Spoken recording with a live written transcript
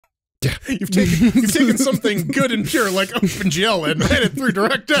Yeah. You've taken something good and pure like OpenGL and ran it through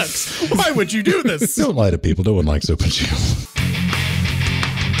DirectX. Why would you do this? Don't lie to people. No one likes OpenGL.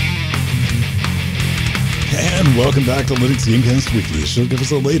 And welcome back to Linux Gamecast Weekly. The show gives us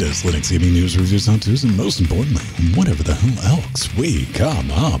the latest Linux gaming news, reviews, how-tos, and most importantly, whatever the hell else we come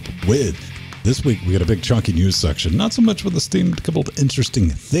up with. This week, we got a big chunky news section. Not so much with a steamed couple of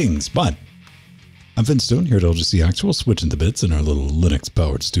interesting things, but I'm Vince Stone here at LGC Actual, switching the bits in our little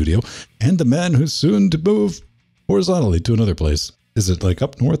Linux-powered studio, and the man who's soon to move horizontally to another place. Is it like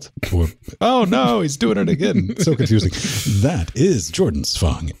up north? Or, oh no, he's doing it again. So confusing. That is Jordan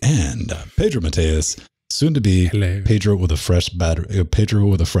Sfung and Pedro Mateus, soon to be Hello. Pedro with a fresh battery. Pedro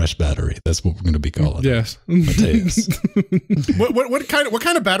with a fresh battery. That's what we're going to be calling Yes. Mateus. What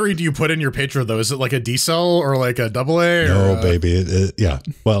kind of battery do you put in your Pedro though? Is it like a D cell or like a AA? No, baby. Yeah.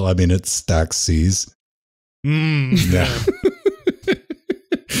 Well, I mean, it stacks C's. Yeah.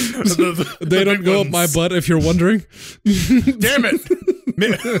 They don't go up my butt, if you're wondering. Damn it!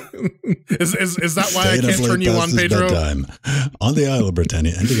 Is that why I can't turn you on, Pedro? Bedtime, on the Isle of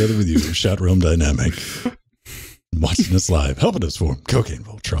Britannia, and together with you, Chat Realm Dynamic, watching us live, helping us form Cocaine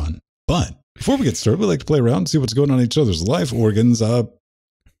Voltron. But before we get started, we like to play around and see what's going on in each other's life organs.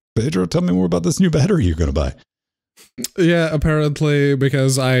 Pedro, tell me more about this new battery you're going to buy. Yeah, apparently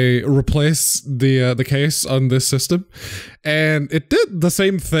because I replaced the case on this system, and it did the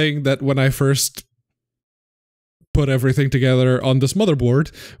same thing that when I first put everything together on this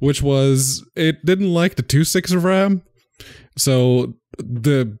motherboard, which was it didn't like the 2.6 of RAM. So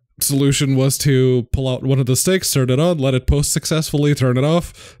the solution was to pull out one of the sticks, turn it on, let it post successfully, turn it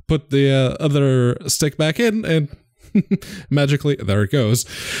off, put the other stick back in, and magically there it goes.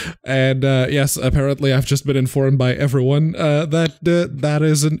 And yes, apparently I've just been informed by everyone that that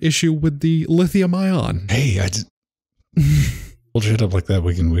is an issue with the lithium ion. Hey, I just hold your head up like that.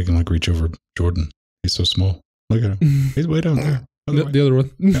 We can like reach over Jordan. He's so small. Look at him. He's way down there. The other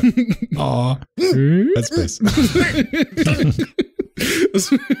one. Yeah. Aw. That's space.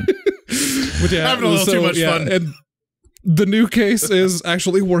 But yeah, having a little too much fun. And the new case is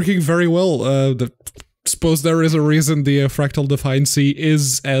actually working very well. Suppose there is a reason the fractal defined C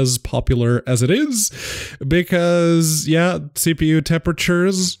is as popular as it is, because yeah, CPU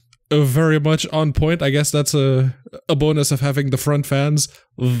temperatures are very much on point. I guess that's a bonus of having the front fans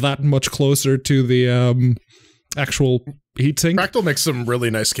that much closer to the actual heatsink. Fractal makes some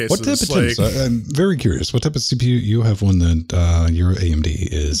really nice cases. What type of temps? I'm very curious. What type of CPU? You have one that your AMD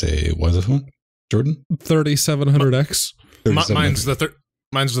is a, what is it one? Jordan? 3700X.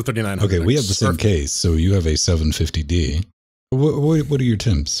 Mine's the 3900. Okay, we have the same case. So you have a 750D. What are your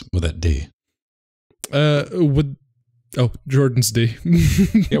temps with that D? Jordan's D.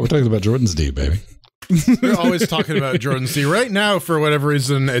 Yeah, we're talking about Jordan's D, baby. We're always talking about Jordan's D. Right now, for whatever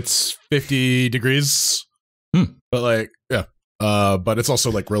reason, it's 50 degrees. But like, yeah. But it's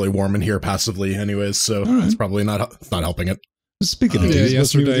also like really warm in here passively anyways, so it's probably not helping it. Speaking of D's,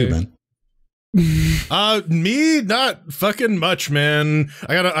 what's new with you, man? Me, not fucking much, man.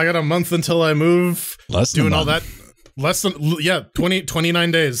 I got a month until I move. Doing all that. Less than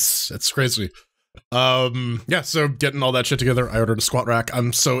 29 days. It's crazy. Yeah, so getting all that shit together. I ordered a squat rack.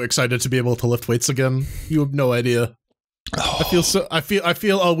 I'm so excited to be able to lift weights again. You have no idea. Oh. I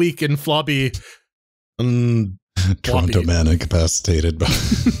feel all weak and flobby. Toronto man incapacitated.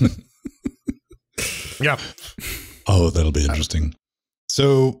 Yeah. Oh, that'll be interesting.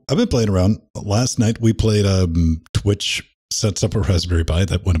 So I've been playing around. Last night we played Twitch sets up a Raspberry Pi.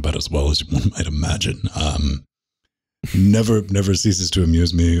 That went about as well as one might imagine. Never ceases to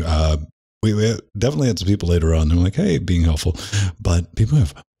amuse me. We definitely had some people later on. They're like, hey, being helpful. But people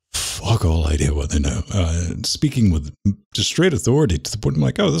have fuck all idea what they know. Speaking with just straight authority to the point I'm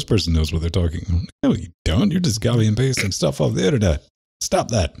like, oh, this person knows what they're talking. No, you don't. You're just copying and pasting stuff off the internet. Stop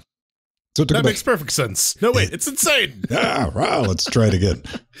that. So that makes perfect sense. No, wait, it's insane. Wow, let's try it again.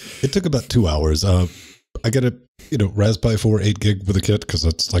 It took about 2 hours. I got a Raspberry 4 8 gig with a kit because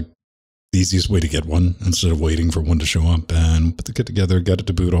that's like the easiest way to get one instead of waiting for one to show up, and put the kit together, got it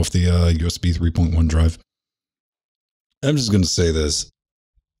to boot off the USB 3.1 drive. I'm just going to say this.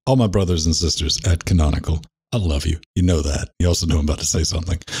 All my brothers and sisters at Canonical, I love you. You know that. You also know I'm about to say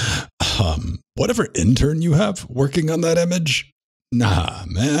something. Whatever intern you have working on that image, nah,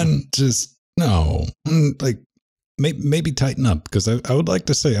 man, just no. Like, maybe tighten up, because I would like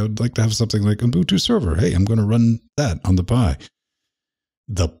to say, I would like to have something like Ubuntu server. Hey, I'm going to run that on the Pi.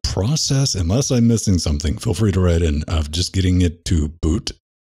 The process, unless I'm missing something, feel free to write in, of just getting it to boot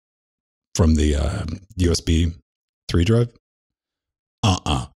from the USB 3 drive.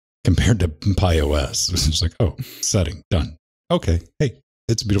 Compared to Pi OS, it's just like, oh, setting, done. Okay, hey,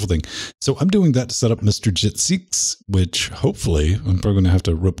 It's a beautiful thing. So I'm doing that to set up Mr. Jitseeks, which hopefully I'm probably going to have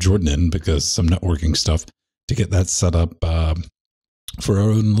to rope Jordan in because some networking stuff to get that set up for our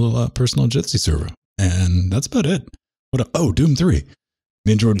own little personal Jitsi server. And that's about it. Doom 3.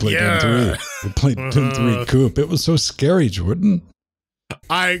 Me and Jordan played Doom 3. We played Doom 3 Coop. It was so scary, Jordan.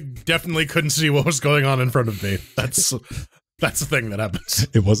 I definitely couldn't see what was going on in front of me. That's the thing that happens.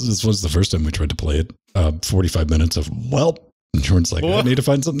 This was the first time we tried to play it. 45 minutes of, and Jordan's like, I need to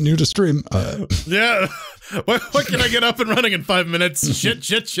find something new to stream. Yeah. What can I get up and running in 5 minutes? Shit.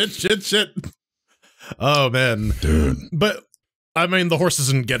 Oh, man. Dude. But, I mean, the horse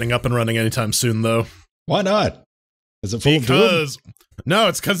isn't getting up and running anytime soon, though. Why not? Is it full of doom? No,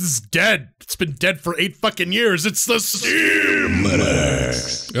 it's because it's dead. It's been dead for 8 fucking years. It's the Steam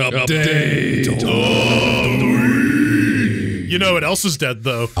Update. You know what else is dead,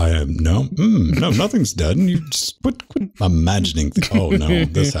 though? No, nothing's dead. You just quit imagining. Oh, no,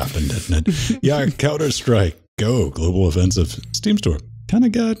 this happened, didn't it? Yeah, Counter-Strike, Go, Global Offensive, Steam Store. Kind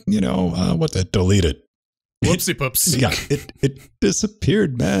of got, deleted. Whoopsie poops. Yeah, it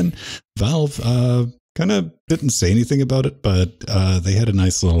disappeared, man. Valve kind of didn't say anything about it, but they had a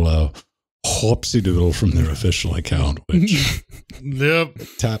nice little whoopsie doodle from their official account, which yep.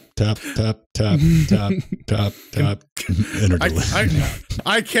 tap. Enter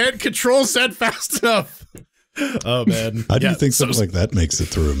I can't control Z fast enough. Oh man. How do you think something like that makes it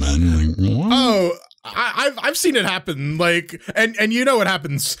through, man? Like, I've seen it happen, like, and you know what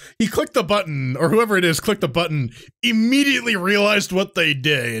happens. He clicked the button, or whoever it is clicked the button, immediately realized what they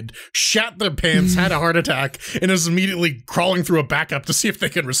did, shat their pants, had a heart attack, and is immediately crawling through a backup to see if they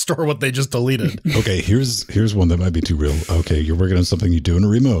can restore what they just deleted. Okay, here's one that might be too real. Okay, you're working on something you do in a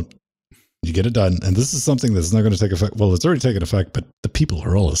remote. You get it done, and this is something that's not going to take effect. Well, it's already taken effect, but the people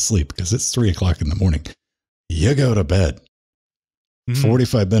are all asleep because it's 3 o'clock in the morning. You go to bed.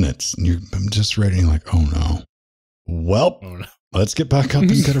 45 minutes. And I'm just ready. You're like, oh no. Well, let's get back up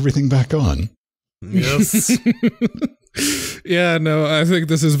and get everything back on. Yes. Yeah, no, I think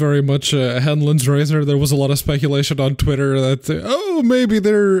this is very much Henlon's razor. There was a lot of speculation on Twitter that, maybe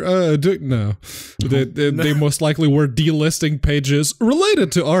they're doing... No. They most likely were delisting pages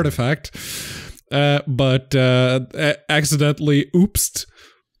related to Artifact, but accidentally oopsed.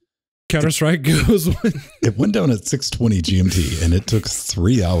 Counter-Strike goes. It went down at 6:20 GMT, and it took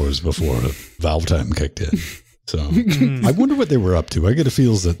 3 hours before Valve time kicked in. So I wonder what they were up to. I get a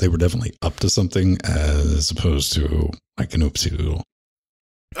feel that they were definitely up to something as opposed to like an oopsie doodle.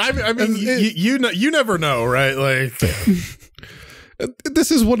 I mean, you never know, right? Like. This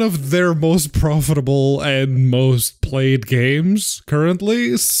is one of their most profitable and most played games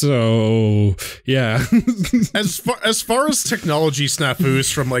currently, so yeah. as far as technology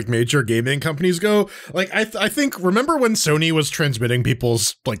snafus from like major gaming companies go, like I think remember when Sony was transmitting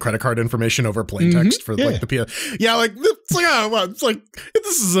people's like credit card information over plain text for like the PS? Yeah, like it's like it's like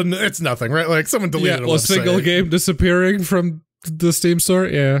it's nothing, right? Like someone deleted a single game disappearing from the Steam store,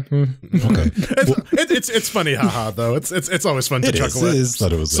 yeah. Okay, it's funny, haha. Though it's always fun to chuckle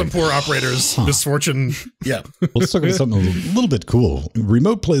at some poor operator's misfortune. Yeah, well, let's talk about something a little bit cool.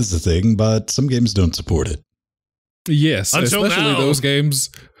 Remote play is the thing, but some games don't support it. Yes, especially those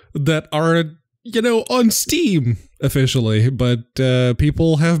games that are on Steam officially, but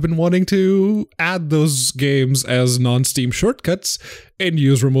people have been wanting to add those games as non-Steam shortcuts and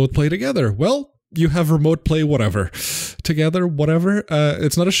use Remote Play Together. Well, you have Remote Play Together, whatever.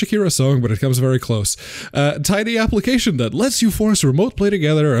 It's not a Shakira song, but it comes very close. Tiny application that lets you force Remote Play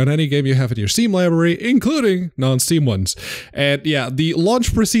Together on any game you have in your Steam library, including non-Steam ones. And yeah, the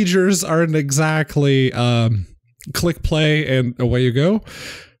launch procedures aren't exactly click play and away you go.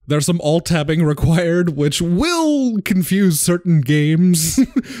 There's some alt-tabbing required, which will confuse certain games.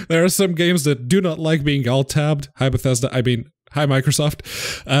 There are some games that do not like being alt-tabbed. Hi, Hi, Microsoft.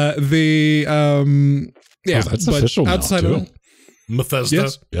 That's official now, too. Bethesda.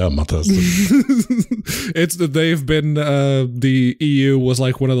 Yes. Yeah, Bethesda. They've been, the EU was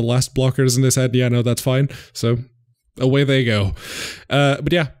like one of the last blockers, and they said, yeah, no, that's fine. So away they go.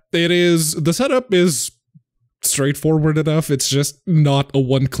 But yeah, the setup is straightforward enough. It's just not a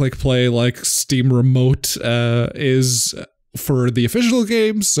one-click play like Steam Remote is for the official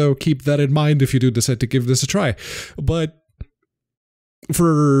games, so keep that in mind if you do decide to give this a try. But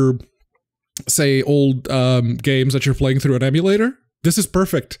for, say, old games that you're playing through an emulator, this is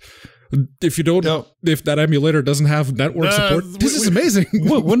perfect. if you don't, if that emulator doesn't have network support, this is amazing.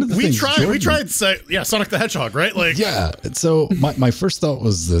 One of the things we tried Sonic the Hedgehog, right? Like, yeah. So my first thought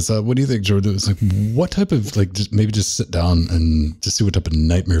was this: what do you think, Jordan? It's like, what type of just sit down and just see what type of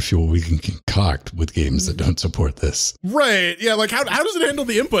nightmare fuel we can concoct with games that don't support this. Right? Yeah. Like, how does it handle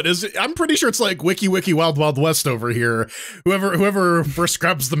the input? I'm pretty sure it's like Wiki Wild Wild West over here. Whoever first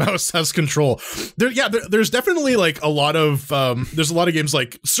grabs the mouse has control. There's definitely like a lot of there's a lot of games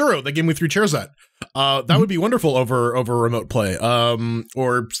like Suro, the game we threw chairs at. That would be wonderful over remote play,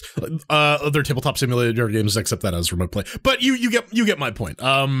 or other tabletop simulator games accept that as remote play. But you get my point.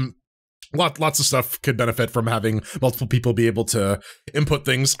 Lots of stuff could benefit from having multiple people be able to input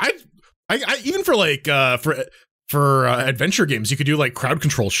things. I even for like for adventure games, you could do like crowd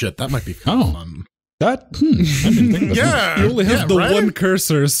control shit. That might be fun. I didn't think yeah, you only have one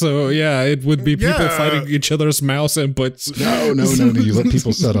cursor, so yeah, it would be people fighting each other's mouse inputs. No. You let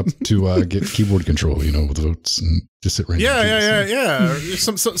people set up to get keyboard control, with votes and just sit right. Yeah.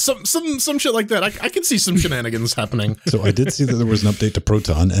 Some shit like that. I can see some shenanigans happening. So I did see that there was an update to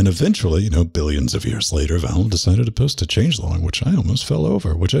Proton, and eventually, billions of years later, Valve decided to post a changelog, which I almost fell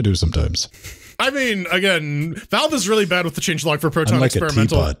over, which I do sometimes. I mean, again, Valve is really bad with the changelog for Proton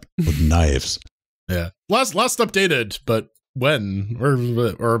Experimental. Like a teapot with knives. Yeah. Last updated, but when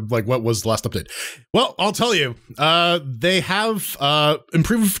or like what was the last update? Well, I'll tell you. They have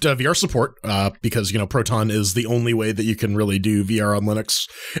improved VR support because Proton is the only way that you can really do VR on Linux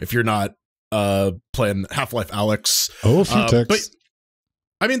if you're not playing Half-Life Alyx. Oh, a few texts. But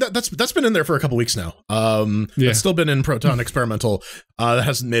I mean that's been in there for a couple weeks now. It's still been in Proton Experimental. That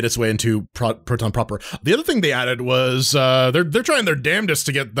hasn't made its way into Proton proper. The other thing they added was they're trying their damnedest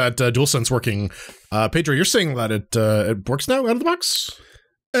to get that DualSense working. Pedro, you're saying that it works now out of the box?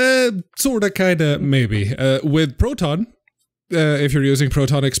 Sorta, kinda, maybe. With Proton, if you're using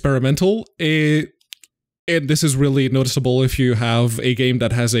Proton Experimental, and this is really noticeable if you have a game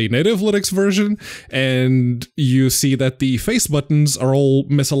that has a native Linux version and you see that the face buttons are all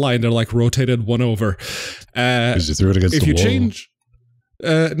misaligned. They're like rotated one over. Because you threw it against the wall. Change,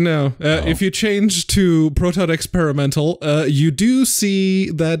 if you change to Proton Experimental, you do see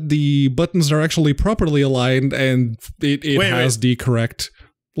that the buttons are actually properly aligned and it has the correct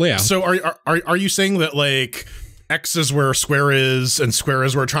layout. So are you saying that like X is where square is, and square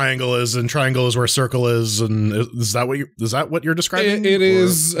is where triangle is, and triangle is where circle is, and is that what you're describing? It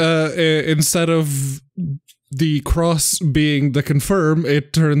is instead of the cross being the confirm,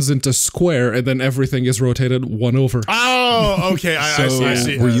 it turns into square, and then everything is rotated one over. Oh, okay. I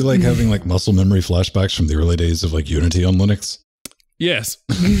see. Were you like having like muscle memory flashbacks from the early days of like Unity on Linux? Yes.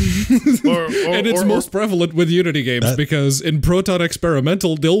 And it's most prevalent with Unity games because in Proton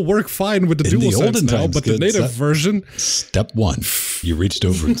Experimental, they'll work fine with the DualSense now, but the native version... Step one, you reached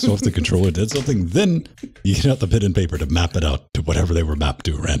over and so if the controller did something, then you get out the pen and paper to map it out to whatever they were mapped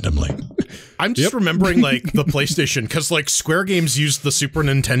to randomly. I'm just remembering like the PlayStation, because like Square Games used the Super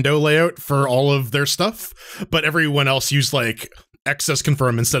Nintendo layout for all of their stuff, but everyone else used like X as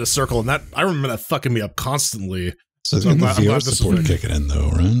confirm instead of circle, and that I remember that fucking me up constantly. So the VR support kicking in though,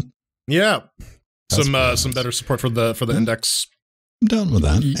 right? Yeah, some better support for the index. I'm down with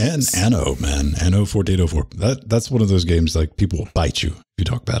that. Yes. And Anno, man, Anno 4804. That's one of those games like people will bite you if you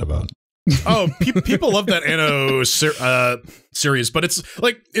talk bad about. Oh, people love that Anno series, but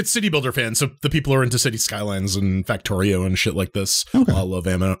it's city builder fans, so the people who are into City Skylines and Factorio and shit like this. Okay. I love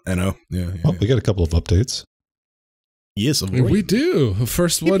Anno. Yeah. Well, we got a couple of updates. Yes, Avorion. We do.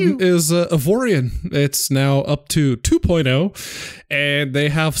 First one is Avorion. It's now up to 2.0, and they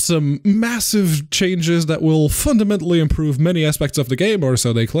have some massive changes that will fundamentally improve many aspects of the game, or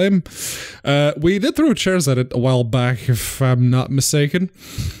so they claim. We did throw chairs at it a while back, if I'm not mistaken.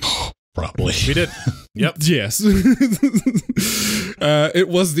 Probably. We did. Yep. Yes. It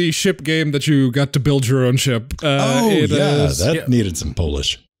was the ship game that you got to build your own ship. That needed some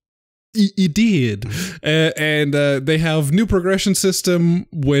Polish. It did. And they have new progression system,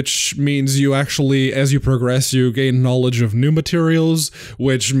 which means you actually, as you progress, you gain knowledge of new materials,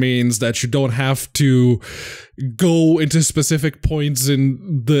 which means that you don't have to go into specific points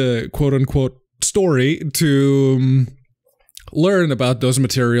in the quote-unquote story to learn about those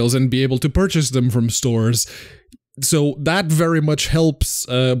materials and be able to purchase them from stores. So that very much helps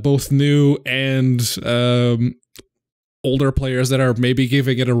both new and older players that are maybe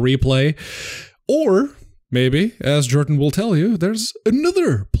giving it a replay, or maybe, as Jordan will tell you, there's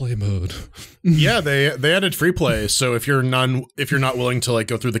another play mode. Yeah, they added free play. So if you're not willing to like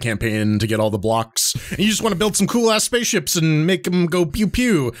go through the campaign to get all the blocks, and you just want to build some cool ass spaceships and make them go pew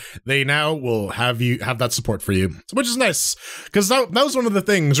pew, they now will have that support for you, which is nice, because that was one of the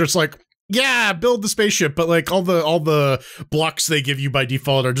things where it's like, yeah, build the spaceship, but like all the blocks they give you by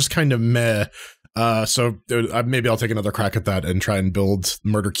default are just kind of meh. So maybe I'll take another crack at that and try and build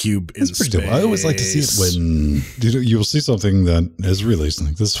Murder Cube in space. Dope. I always like to see it when you'll see something that is released,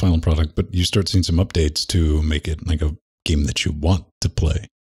 like this final product, but you start seeing some updates to make it like a game that you want to play.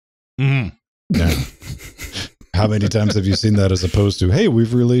 Mm-hmm. Now, how many times have you seen that as opposed to, hey,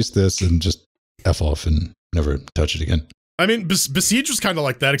 we've released this and just F off and never touch it again? I mean, Besiege was kind of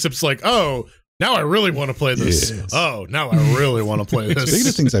like that, except it's like, oh, now I really want to play this. Yes. Oh, now I really want to play this. Speaking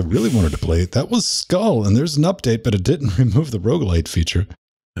of things I really wanted to play, that was Skul, and there's an update, but it didn't remove the roguelite feature.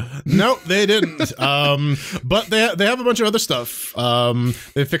 No, they didn't. But they have a bunch of other stuff.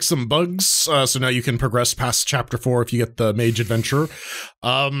 They fixed some bugs, so now you can progress past chapter 4 if you get the mage adventure.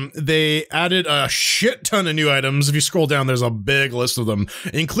 They added a shit ton of new items. If you scroll down, there's a big list of them,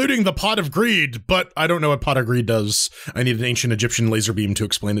 including the Pot of Greed, but I don't know what Pot of Greed does. I need an ancient Egyptian laser beam to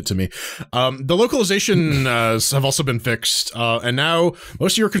explain it to me. The localization have also been fixed, and now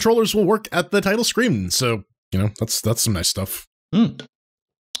most of your controllers will work at the title screen. So, you know, that's some nice stuff. Mm.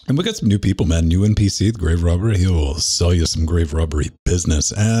 And we got some new people, man. New NPC, the Grave Robber. He'll sell you some grave robbery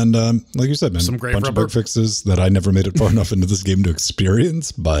business. And like you said, man, a bunch of bug fixes that I never made it far enough into this game to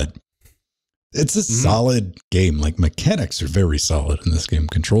experience, but it's a solid game. Like, mechanics are very solid in this game.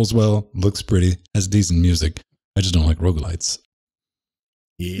 Controls well, looks pretty, has decent music. I just don't like roguelites.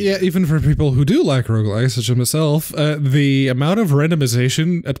 Yeah, even for people who do like roguelites, such as myself, the amount of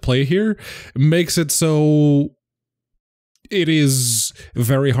randomization at play here makes it so it is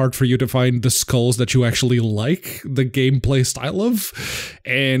very hard for you to find the skulls that you actually like the gameplay style of.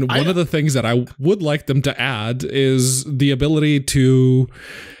 And one of the things that I would like them to add is the ability to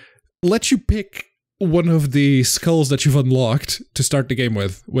let you pick one of the skulls that you've unlocked to start the game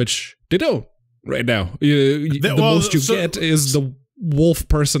with, which they don't right now. The most you get is the wolf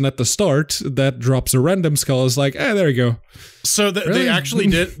person at the start that drops a random skull. Is like, there you go. So they actually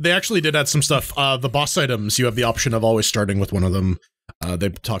did add some stuff. The boss items, you have the option of always starting with one of them. They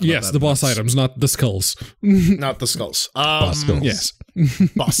talked about yes, the boss items, not the skulls. Not the skulls. Boss skulls. Yes.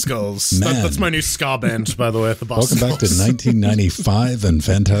 Boss skulls. That's my new ska band, by the way. The boss Welcome skulls. back to 1995, and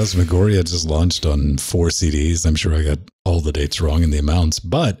Phantasmagoria just launched on 4 CDs. I'm sure I got all the dates wrong and the amounts,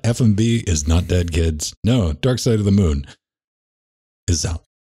 but FMB is not dead, kids. No, Dark Side of the Moon is out.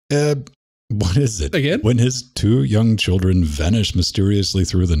 What is it? Again? When his 2 young children vanish mysteriously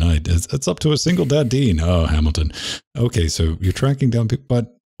through the night. It's up to a single dad, Dean. Oh, Hamilton. Okay, so you're tracking down people,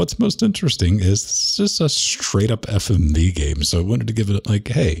 but what's most interesting is this is a straight up FMV game. So I wanted to give it like,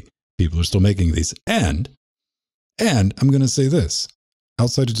 hey, people are still making these. And I'm going to say this.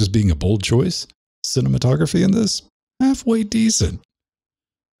 Outside of just being a bold choice, cinematography in this, halfway decent.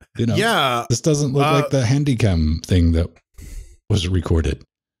 You know, yeah. This doesn't look like the Handycam thing that was recorded.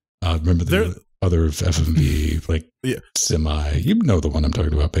 Remember the other FMV, like semi, you know the one I'm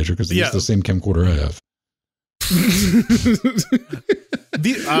talking about, Pedro, because it's the same camcorder I have.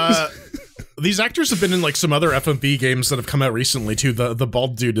 These actors have been in like some other FMV games that have come out recently too. The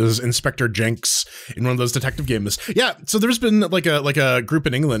bald dude is Inspector Jenks in one of those detective games. Yeah, so there's been like a group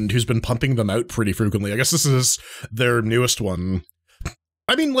in England who's been pumping them out pretty frequently. I guess this is their newest one.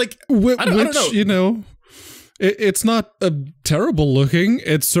 I mean, like, I don't know. You know, it's not terrible looking.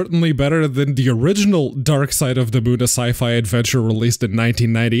 It's certainly better than the original Dark Side of the Moon, a sci-fi adventure released in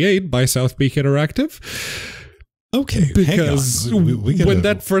 1998 by South Peak Interactive. Okay, because when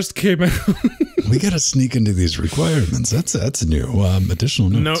that first came out, we got to sneak into these requirements. That's new. Additional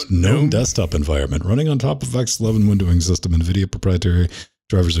notes. No desktop environment running on top of X11 windowing system, NVIDIA proprietary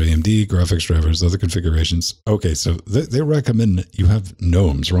drivers, AMD graphics drivers, other configurations. Okay, so they recommend you have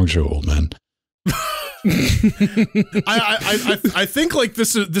gnomes. Wrong show, old man. I think like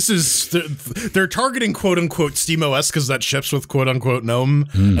this is they're targeting quote unquote SteamOS because that ships with quote unquote GNOME.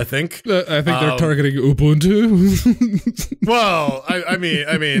 I think they're targeting Ubuntu. Well, I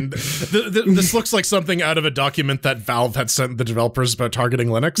mean, this looks like something out of a document that Valve had sent the developers about targeting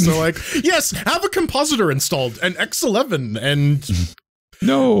Linux. They're like, yes, have a compositor installed and X11 and.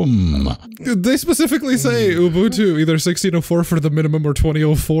 GNOME. They specifically say Ubuntu, either 1604 for the minimum or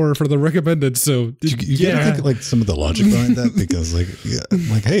 2004 for the recommended. So you gotta think like some of the logic behind that, because like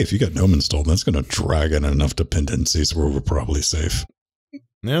hey, if you got GNOME installed, that's gonna drag in enough dependencies where we're probably safe.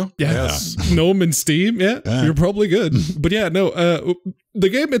 Yeah. Yes. GNOME and Steam. Yeah. You're probably good. But yeah, no, the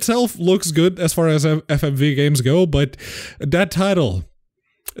game itself looks good as far as FMV games go, but that title,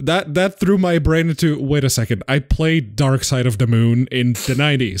 that threw my brain into, wait a second, I played Dark Side of the Moon in the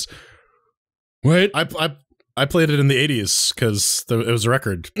 90s. Wait. I played it in the 80s because it was a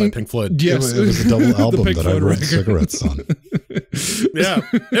record by Pink Floyd. Yes. It was a double album that I wrote cigarettes on. Yeah.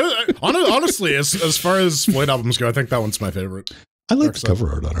 Honestly, as far as Floyd albums go, I think that one's my favorite. I like the cover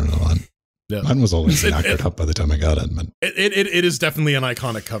art. I don't know. Yeah. Mine was always knackered up by the time I got it. But it is definitely an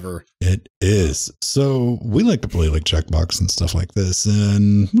iconic cover. It is. So we like to play like Checkbox and stuff like this.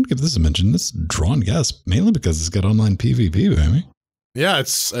 And I'm going to give this a mention. This drawn guess, mainly because it's got online PvP, baby. Yeah,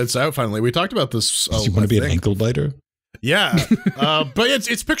 it's out finally. We talked about this. You want to be an ankle biter? Yeah. But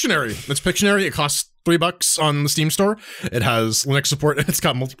it's Pictionary. It's Pictionary. It costs $3 on the Steam store. It has Linux support and it's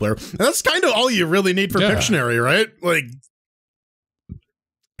got multiplayer. And that's kind of all you really need for Pictionary, right? Like,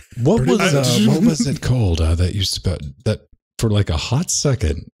 what was it called that used to that for like a hot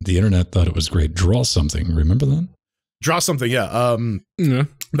second the internet thought it was great? Draw Something. Remember that? Draw Something, yeah. Yeah.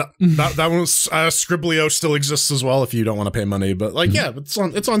 That one's Scriblio still exists as well if you don't want to pay money. But like, yeah, it's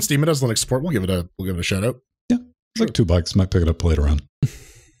on Steam. It has Linux support. We'll give it a shout out. Yeah, it's like $2. Might pick it up later on.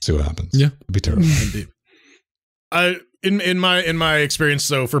 See what happens. Yeah, it'd be terrible. Indeed. In my experience,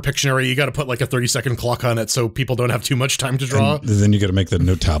 though, for Pictionary, you got to put like a 30-second clock on it so people don't have too much time to draw. And then you got to make the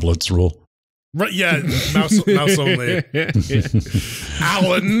no tablets rule. Right? Yeah, mouse only.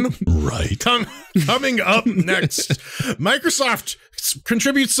 Alan, right? Coming up next, Microsoft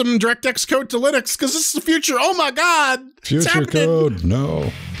contributes some DirectX code to Linux because this is the future. Oh my God! Future code,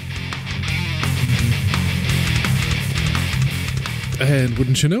 no. And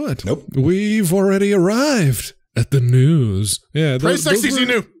wouldn't you know it? Nope. We've already arrived at the news. Yeah, praise Sexy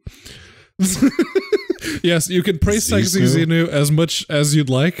Xenu. Yes, you can praise Sexy Xenu as much as you'd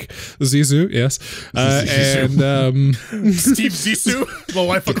like. Zizu, yes. And Steve Zissou, the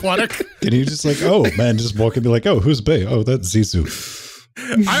Life Aquatic. Can you just like, oh man, just walk and be like, oh, who's Bay? Oh, that's Zissou.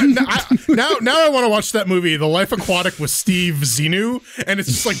 Now I want to watch that movie, The Life Aquatic with Steve Xenu, and it's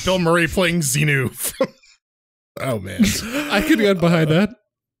just like Bill Murray playing Xenu. Oh man, I could get behind that.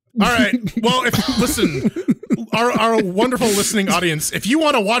 All right. Well, listen, our wonderful listening audience, if you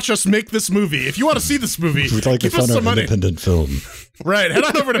want to watch us make this movie, if you want to see this movie, we'd like give to fund us some money. Independent film. Right. Head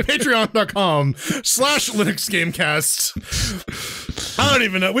on over to patreon.com/LinuxGamecast. I don't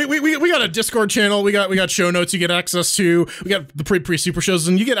even know. We got a Discord channel. We got show notes you get access to. We got the pre super shows,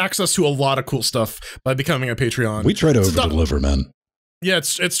 and you get access to a lot of cool stuff by becoming a Patreon. We try to over deliver, man. Yeah,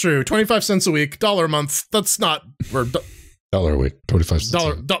 it's true. 25 cents a week, $1 a month. That's not $1 a week, 25 cents.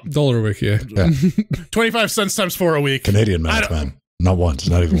 $1 a week, yeah. 25 cents times 4 a week. Canadian math, man. Not once,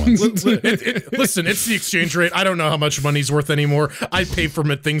 not even once. Listen, it's the exchange rate. I don't know how much money's worth anymore. I pay for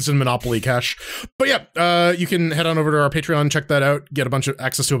things in Monopoly cash. But yeah, you can head on over to our Patreon, check that out, get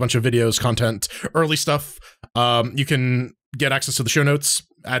access to a bunch of videos, content, early stuff. You can get access to the show notes,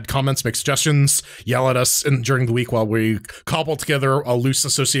 add comments, make suggestions, yell at us during the week while we cobble together a loose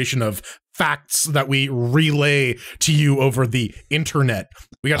association of facts that we relay to you over the internet.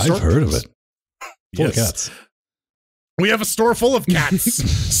 I've heard of it. Full of cats. We have a store full of cats.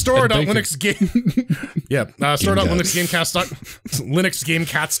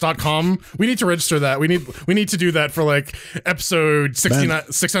 Store.linuxgamecast.com. We need to register that. We need to do that for like episode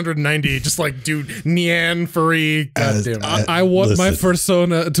 690. Just like do Nyan furry. Goddamn. I want my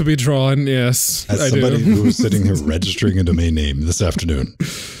persona to be drawn. Yes, as somebody who was sitting here registering a domain name this afternoon.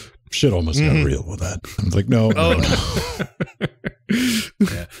 Shit almost got real with that. I was like, no.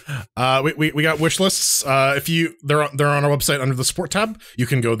 Yeah. We got wish lists. If they're on our website under the support tab, you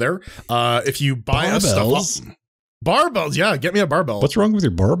can go there. If you buy us stuff, barbells, yeah, get me a barbell. What's wrong with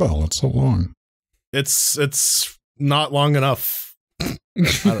your barbell? It's so long. It's not long enough. I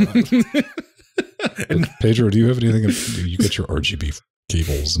don't know. Pedro, do you have anything? You get your RGB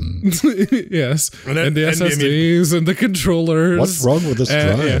cables and yes, and the SSDs and the controllers. What's wrong with this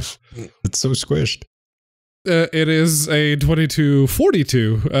drive? Yeah. It's so squished. It is a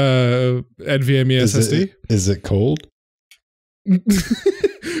 2242 NVMe SSD. Is it cold?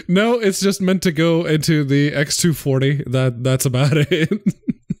 No, it's just meant to go into the X240. That's about it.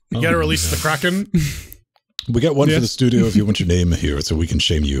 You gotta release the Kraken. We got one for the studio if you want your name here, so we can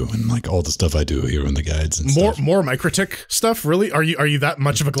shame you and like all the stuff I do here in the guides and more stuff. More Microtik stuff. Really? Are you that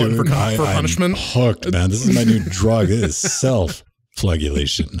much of a glutton for punishment? I'm hooked, man. This is my new drug. It is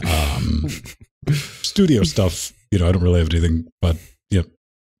self-flagellation. Studio stuff. You know, I don't really have anything, but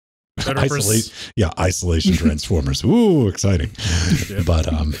isolation transformers. Ooh, exciting. Yeah. But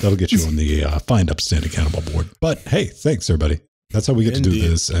that'll get you on the Find Upstanding Cannibal board. But hey, thanks everybody. That's how we get to do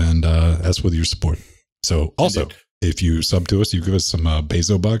this, and that's with your support. So also, if you sub to us, you give us some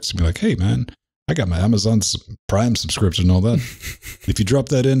Bezo bucks, and be like, hey, man, I got my Amazon Prime subscription and all that. If you drop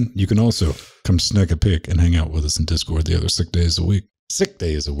that in, you can also come snack a pic and hang out with us in Discord the other 6 days a week. 6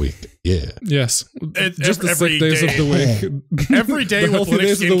 days a week, yeah. Yes, just the 6 days of the week. Every day with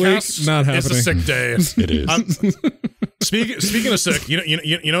Linux Gamecast, not happening. It's a sick day. It is. Speaking of sick,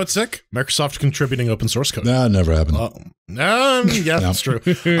 you know what's sick? Microsoft contributing open source code. Nah, never happened. Yeah, that's true.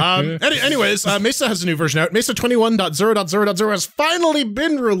 Anyways, Mesa has a new version out. Mesa 21.0.0.0 has finally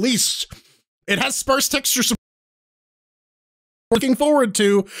been released. It has sparse texture support. Looking forward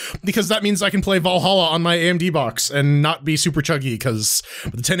to, because that means I can play Valhalla on my AMD box and not be super chuggy, because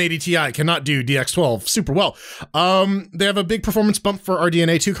the 1080 Ti cannot do DX12 super well. They have a big performance bump for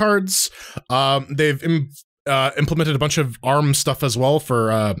RDNA 2 cards. They've implemented a bunch of ARM stuff as well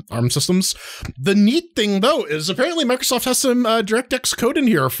for ARM systems. The neat thing, though, is apparently Microsoft has some DirectX code in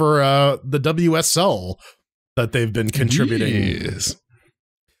here for the WSL that they've been contributing. Yes.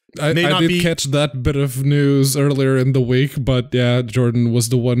 I did catch that bit of news earlier in the week, but yeah, Jordan was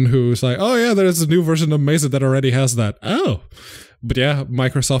the one who was like, oh yeah, there's a new version of Mesa that already has that. Oh. But yeah,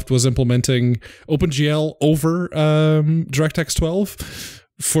 Microsoft was implementing OpenGL over DirectX 12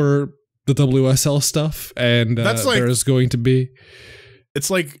 for the WSL stuff, and that's like, there's going to be... It's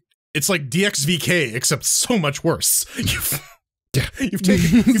like DXVK, except so much worse. You've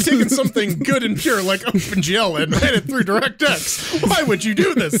taken something good and pure like OpenGL and ran it through DirectX. Why would you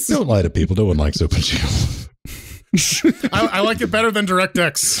do this? Don't lie to people. No one likes OpenGL. I like it better than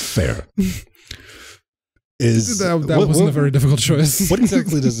DirectX. Fair. That wasn't a very difficult choice. What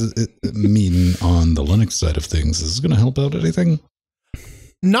exactly does it mean on the Linux side of things? Is it going to help out anything?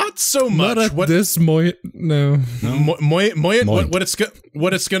 Not so much. Not at this point, no. What it's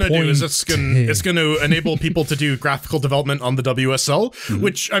going to do is it's going to enable people to do graphical development on the WSL,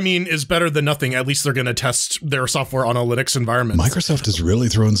 which I mean is better than nothing. At least they're going to test their software on a Linux environment. Microsoft is really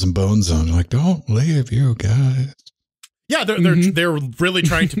throwing some bones on, like, don't leave, you guys. Yeah, they're really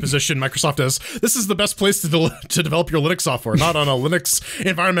trying to position Microsoft as this is the best place to develop your Linux software, not on a Linux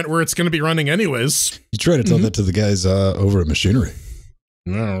environment where it's going to be running anyways. You try to tell that to the guys over at Machinery.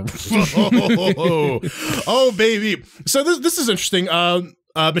 No. Oh, baby. So this is interesting.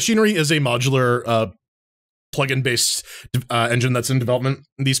 Machinery is a modular plugin based engine that's in development.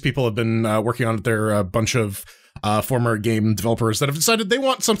 These people have been working on it. They're a bunch of former game developers that have decided they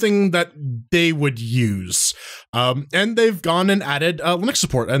want something that they would use. And they've gone and added Linux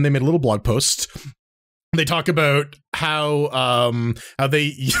support, and they made a little blog post. They talk about how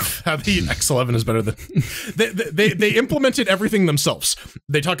the X11 is better than they implemented everything themselves.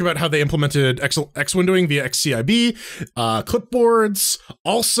 They talk about how they implemented X windowing via XCIB, clipboards,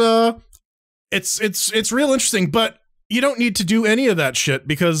 ALSA. It's real interesting, but you don't need to do any of that shit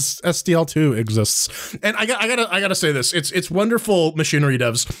because SDL2 exists. And I gotta say this: it's wonderful, Machinery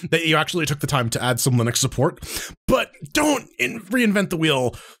devs, that you actually took the time to add some Linux support, but don't reinvent the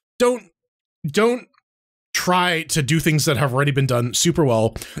wheel. Don't try to do things that have already been done super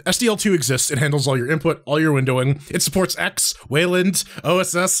well. SDL2 exists. It handles all your input, all your windowing. It supports X, Wayland,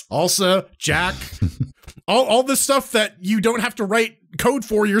 OSS, ALSA, Jack, all this stuff that you don't have to write code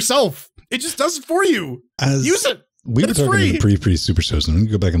for yourself. It just does it for you. Use it. We were talking in the pre super shows, and you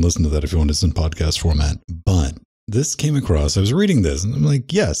can go back and listen to that if you want. It's in podcast format. But this came across. I was reading this, and I'm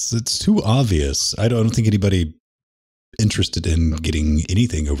like, yes, it's too obvious. I don't think anybody interested in getting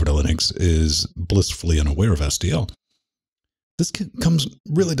anything over to Linux is blissfully unaware of SDL. This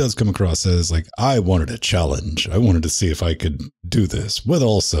really does come across as like, I wanted a challenge. I wanted to see if I could do this with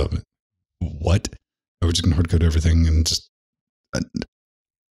also. What? Are we just going to hardcode everything and just...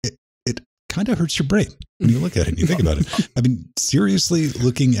 It kind of hurts your brain when you look at it and you think about it. I mean, seriously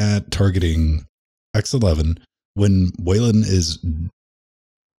looking at targeting X11 when Wayland is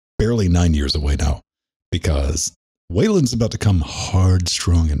barely 9 years away now, because Wayland's about to come hard,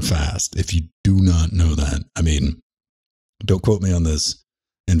 strong, and fast. If you do not know that, I mean, don't quote me on this.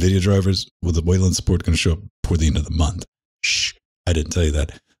 NVIDIA drivers with the Wayland support going to show up before the end of the month. Shh, I didn't tell you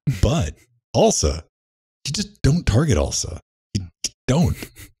that. But ALSA, you just don't target ALSA. You don't.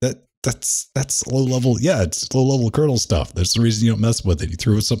 That's low level. Yeah, it's low level kernel stuff. That's the reason you don't mess with it. You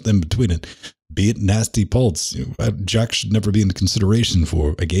throw something in between it. Be it nasty pulse. Jack should never be in consideration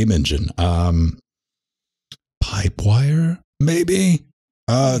for a game engine. Pipewire, maybe?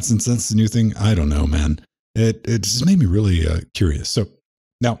 Since that's the new thing, I don't know, man. It just made me really curious. So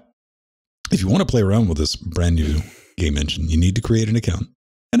now, if you want to play around with this brand new game engine, you need to create an account.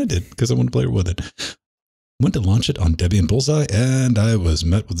 And I did, because I want to play with it. Went to launch it on Debian Bullseye, and I was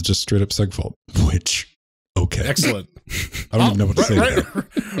met with just straight up segfault, which, okay. Excellent. I don't even know what to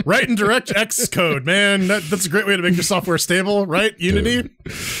say. Write in DirectX code, man. That's a great way to make your software stable, right? Unity. Dude.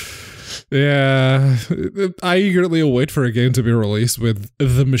 Yeah, I eagerly await for a game to be released with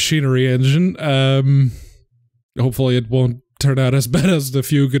the machinery engine. Hopefully it won't turn out as bad as the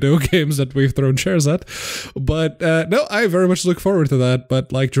few Godot games that we've thrown chairs at. But no, I very much look forward to that.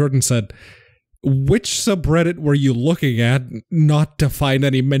 But like Jordan said, which subreddit were you looking at not to find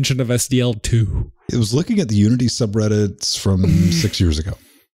any mention of SDL2? It was looking at the Unity subreddits from 6 years ago.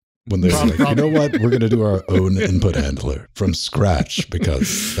 When they're like, you know what, we're going to do our own input handler from scratch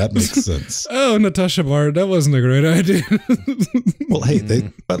because that makes sense. Oh, Natasha Bard, that wasn't a great idea. Well,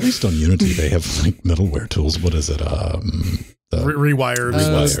 hey, at least on Unity, they have like middleware tools. What is it? Rewired.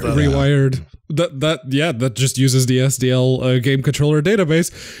 Rewired. That just uses the SDL game controller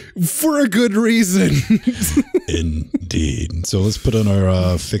database for a good reason. Indeed. So let's put on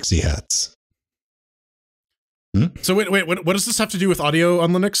our fixie hats. So wait, what does this have to do with audio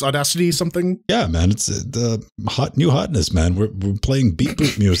on Linux? Audacity something? Yeah, man, it's the new hotness, man. We're playing beat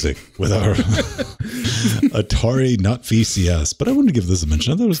boot music with our Atari, not Feces. But I wanted to give this a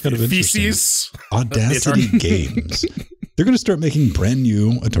mention. I thought it was kind of interesting. Feces? Audacity Games. They're going to start making brand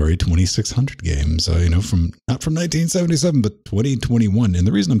new Atari 2600 games. Not from 1977, but 2021. And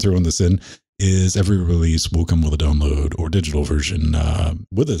the reason I'm throwing this in is every release will come with a download or digital version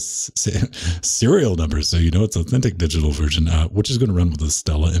with a serial number, so it's authentic digital version, which is going to run with a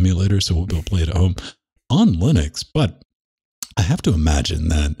Stella emulator, so we'll be able to play it at home on Linux. But I have to imagine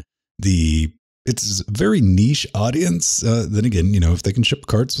that it's a very niche audience. Then again, if they can ship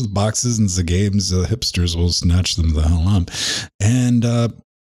carts with boxes and the games, hipsters will snatch them the hell up. And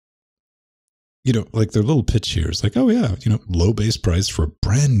like their little pitch here is like, oh yeah, low base price for a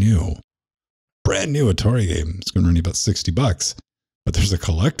brand new Atari game. It's going to run you about $60, but there's a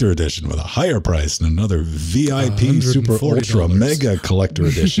collector edition with a higher price and another VIP super ultra mega collector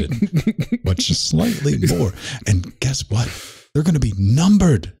edition, which is slightly more. And guess what? They're going to be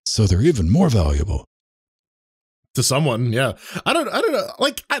numbered, so they're even more valuable. To someone, yeah. I don't know.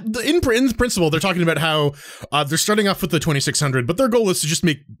 Like, in principle, they're talking about how they're starting off with the 2600, but their goal is to just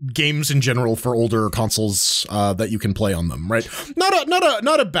make games in general for older consoles that you can play on them, right?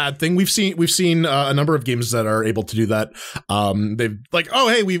 Not a bad thing. We've seen a number of games that are able to do that. They've like, oh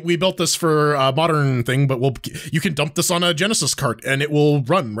hey, we built this for a modern thing, but you can dump this on a Genesis cart and it will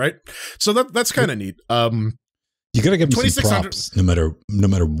run, right? So that's kind of neat. You gotta give them some props, no matter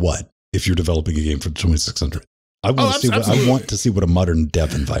what. If you're developing a game for 2600. I want to see what a modern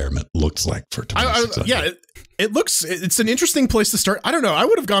dev environment looks like for 2600. Yeah, it's an interesting place to start. I don't know. I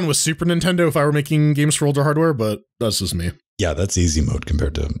would have gone with Super Nintendo if I were making games for older hardware, but that's just me. Yeah, that's easy mode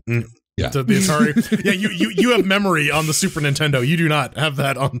compared to the Atari. Yeah, you have memory on the Super Nintendo. You do not have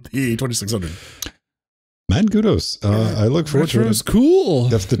that on the 2600. Man, kudos. I look forward to it. It's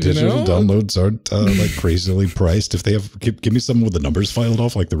cool. If the digital downloads aren't like crazily priced, if they have, give me some with the numbers filed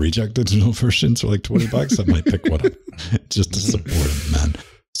off, like the reject digital versions for like $20, I might pick one up just to support them, man.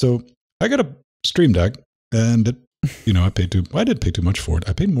 So I got a Stream Deck, and I did pay too much for it.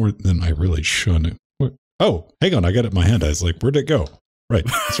 I paid more than I really should. Oh, hang on, I got it in my hand. I was like, where'd it go? Right.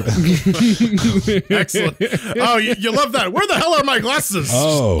 That's right. Excellent. Oh, you love that. Where the hell are my glasses?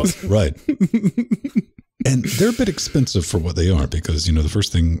 Oh, right. And they're a bit expensive for what they are because, the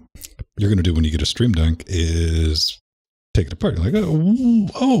first thing you're going to do when you get a Stream Deck is take it apart. You're like,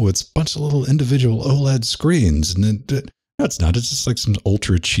 oh, it's a bunch of little individual OLED screens. And then, no, it's not. It's just like some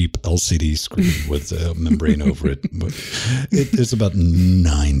ultra cheap LCD screen with a membrane over it. But it's about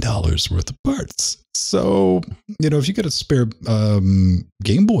 $9 worth of parts. So, if you get a spare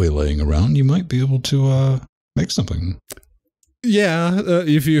Game Boy laying around, you might be able to make something. Yeah,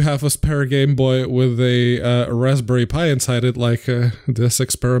 if you have a spare Game Boy with a Raspberry Pi inside it, like this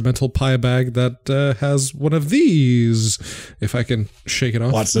experimental Pi bag that has one of these. If I can shake it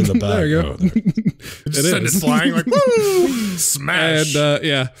off. What's in the bag? There you go. Send it flying like, woo! Smash!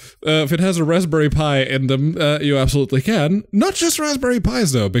 And if it has a Raspberry Pi in them, you absolutely can. Not just Raspberry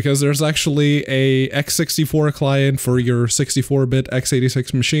Pis, though, because there's actually a x64 client for your 64-bit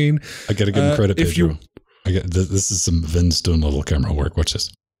x86 machine. I gotta give him credit, Pedro. This is some Vin Stone level camera work. Watch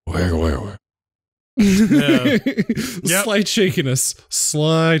this. Where? Yeah. Slight shakiness.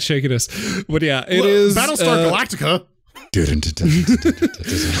 But yeah, it is Battlestar Galactica.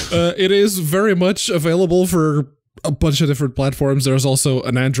 It is very much available for a bunch of different platforms. There's also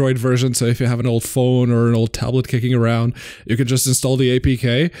an Android version, so if you have an old phone or an old tablet kicking around, you can just install the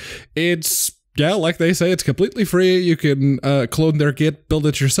APK. It's yeah, like they say, it's completely free. You can clone their Git, build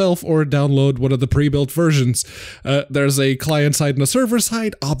it yourself, or download one of the pre-built versions. There's a client side and a server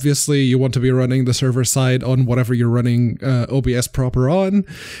side. Obviously, you want to be running the server side on whatever you're running OBS proper on.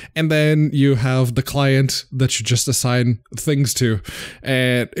 And then you have the client that you just assign things to.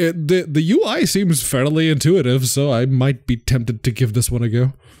 And the UI seems fairly intuitive, so I might be tempted to give this one a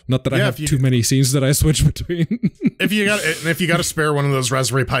go. Not that I have too many scenes that I switch between. If you got to spare one of those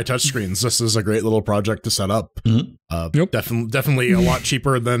Raspberry Pi touchscreens, this is a great little project to set up. Definitely a lot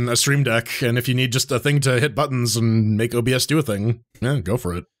cheaper than a Stream Deck. And if you need just a thing to hit buttons and make OBS do a thing, yeah, go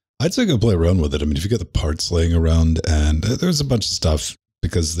for it. I'd say go play around with it. I mean, if you got the parts laying around, and there's a bunch of stuff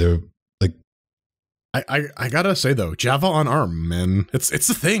because they're like, I gotta say though, Java on ARM, man, it's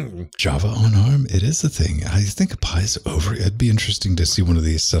a thing. Java on ARM, it is a thing. I think Pi's over. It'd be interesting to see one of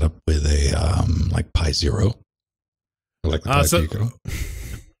these set up with a like Pi Zero, or like the Pi Pico.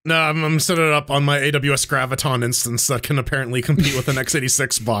 No, I'm setting it up on my AWS Graviton instance that can apparently compete with an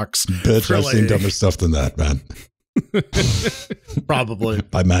x86 box. Bitch, I've seen dumber stuff than that, man. Probably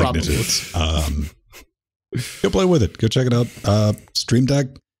by magnitudes. Go play with it. Go check it out. Stream Deck.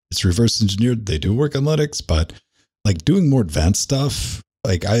 It's reverse engineered. They do work on Linux, but like doing more advanced stuff,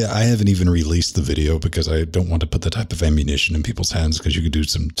 like I haven't even released the video because I don't want to put the type of ammunition in people's hands because you could do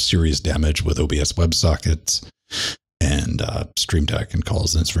some serious damage with OBS WebSockets and Stream Deck and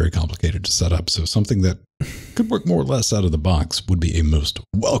calls, and it's very complicated to set up. So something that could work more or less out of the box would be a most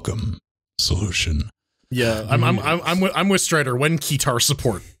welcome solution. Yeah, I'm with Strider. When Keytar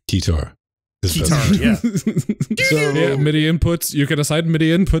support? Keytar. Keytar, yeah. So, yeah, MIDI inputs. You can assign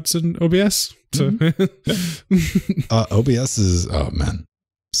MIDI inputs in OBS. So. OBS is, oh man,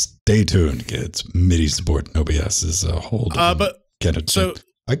 stay tuned, kids. MIDI support in OBS is a whole different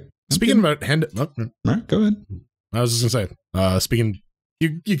speaking about go ahead. I was just gonna say, speaking,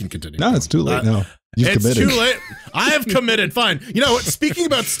 you can continue. No, it's too late now. You've committed. It's too late. I have committed. Fine. You know what? Speaking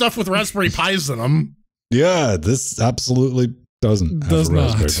about stuff with Raspberry Pis in them. Yeah, this absolutely does not.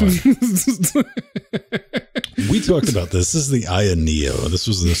 We talked about this. This is the Aya Neo. This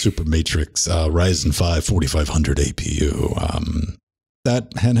was the Super Matrix Ryzen 5 4500 APU.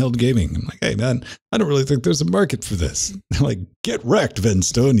 That handheld gaming. I'm like, hey man, I don't really think there's a market for this. They're like, get wrecked,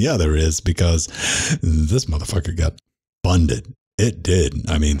 Vinstone. Yeah, there is, because this motherfucker got funded. It did.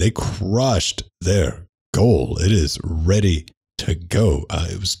 I mean, they crushed their goal. It is ready to go.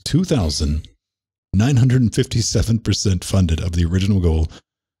 It was 2,957% funded of the original goal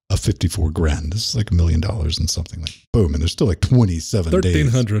of 54 grand. This is like $1 million and something, like boom. And there's still like 27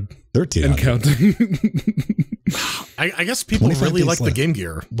 1,300. days. 1,300 and counting. I guess people really like the Game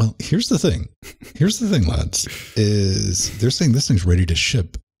Gear. Well, here's the thing. Here's the thing, lads, is they're saying this thing's ready to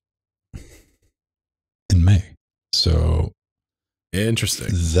ship in May. So interesting.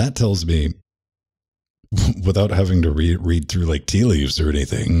 That tells me, without having to read through like tea leaves or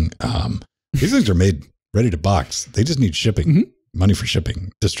anything, these things are made ready to box. They just need shipping, money for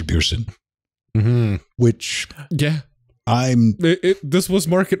shipping, distribution, which this was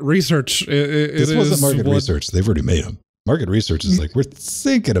market research. This wasn't market research. They've already made them. Market research is like, we're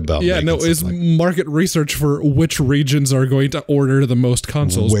thinking about. Yeah, no, it's like market research for which regions are going to order the most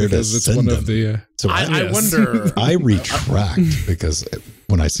consoles, because it's one of the. So I wonder. I retract, because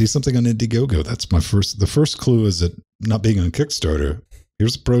when I see something on Indiegogo, that's my the first clue is it not being on Kickstarter.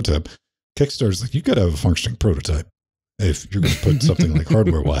 Here's a prototype. Kickstarter's like, you got to have a functioning prototype if you're going to put something like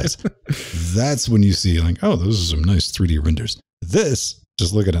hardware wise. That's when you see like, oh, those are some nice 3D renders. This,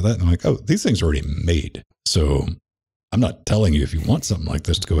 just looking at that, and I'm like, oh, these things are already made. So I'm not telling you if you want something like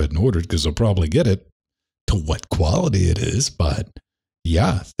this to go ahead and order it, because they'll probably get it to what quality it is. But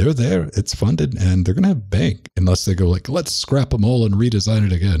yeah, they're there. It's funded, and they're going to have bank unless they go like, let's scrap them all and redesign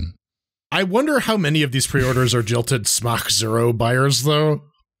it again. I wonder how many of these pre-orders are jilted Smack Zero buyers, though.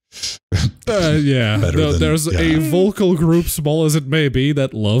 There's a vocal group, small as it may be,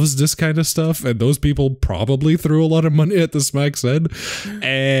 that loves this kind of stuff, and those people probably threw a lot of money at the Smack's head.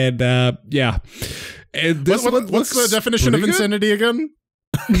 And and this what's the definition of insanity again?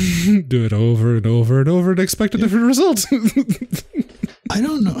 Do it over and over and over and expect a different result. I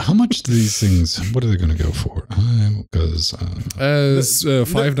don't know how much these things. What are they going to go for? Because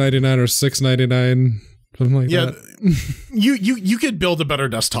 $5.99 or $6.99. Something like that. You could build a better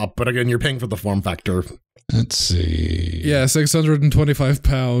desktop, but again, you're paying for the form factor. Let's see. Yeah, £625.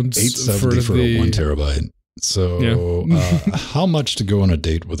 $870 for a 1 terabyte. So, how much to go on a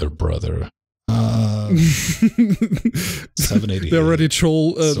date with her brother? $788. They already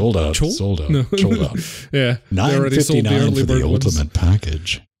sold out. Sold out. No. Sold out. Yeah, $959 for the ultimate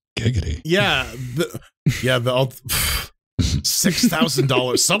package. Giggity. Yeah,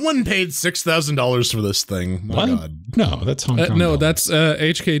 $6,000. Someone paid $6,000 for this thing. My God. No, that's Hong Kong. No, that's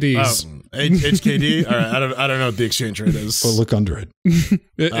HKDs. HKD? All right, I don't know what the exchange rate is. Well, look under it.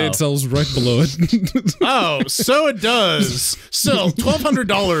 It sells right below it. Oh, so it does. So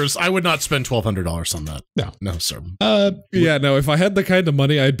 $1,200. I would not spend $1,200 on that. No, sir. Yeah, no. If I had the kind of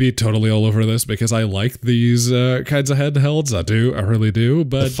money, I'd be totally all over this because I like these kinds of handhelds. I really do.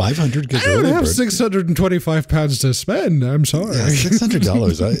 But the 500 gig I don't have £625 to spend. I'm sorry. Yeah,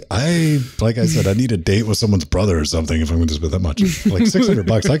 $600. I like I said, I need a date with someone's brother or something if I'm going to spend that much. Like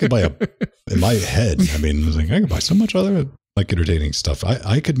 $600, I could buy in my head. I mean, I was like, I could buy so much other like entertaining stuff.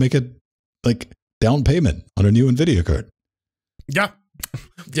 I could make it like down payment on a new NVIDIA card. Yeah.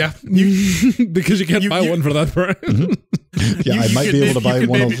 Yeah. Because you can't buy one for that price. Yeah, I might be able to buy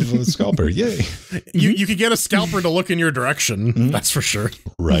one of a scalper. Yay. You could get a scalper to look in your direction. That's for sure.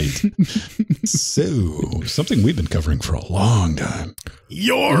 Right. So, something we've been covering for a long time.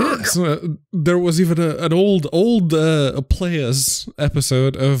 Yorg! There was even an old Players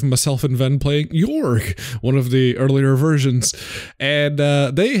episode of myself and Ven playing Yorg, one of the earlier versions. And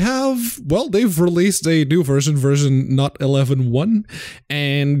they've released a new version not 11.1,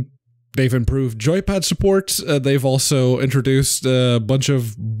 and they've improved joypad support. They've also introduced a bunch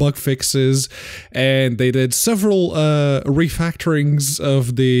of bug fixes, and they did several refactorings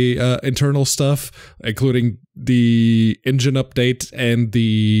of the internal stuff, including the engine update and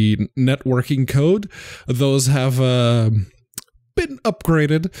the networking code. Those have been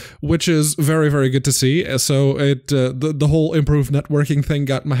upgraded, which is very, very good to see. So the whole improved networking thing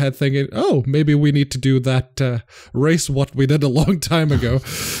got my head thinking, oh, maybe we need to do that race what we did a long time ago.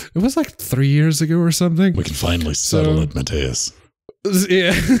 It was like 3 years ago or something. We can finally settle it, Mateus. Yeah,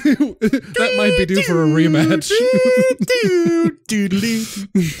 that might be due for a rematch.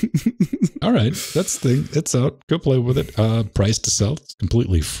 All right, that's the thing. It's out. Go play with it. Price to sell. It's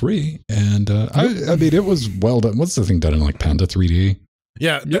completely free. And I mean, it was well done. What's the thing done in like Panda 3D?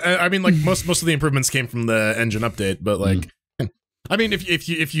 Yeah, I mean, like most of the improvements came from the engine update, but like, I mean, if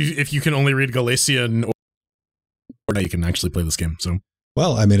you can only read Galician, or now you can actually play this game. So,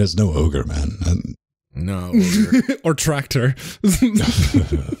 well, I mean, it's no ogre, man. No. Or tractor.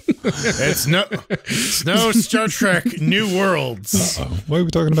 It's no Star Trek New Worlds. Why are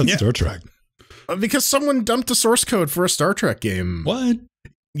we talking about Star Trek? Because someone dumped a source code for a Star Trek game. What?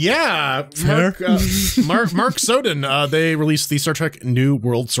 Yeah, Mark Soden. They released the Star Trek New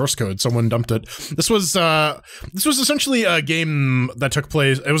World source code. Someone dumped it. This was essentially a game that took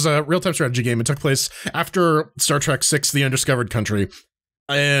place. It was a real-time strategy game. It took place after Star Trek VI: The Undiscovered Country.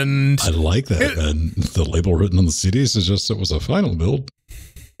 And I like that. And the label written on the CDs suggests it was a final build.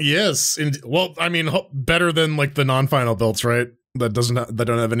 Yes. Well, I mean, better than like the non-final builds, right? That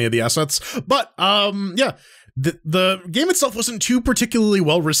don't have any of the assets. But yeah, the game itself wasn't too particularly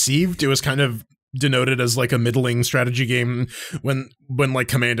well received. It was kind of denoted as like a middling strategy game when like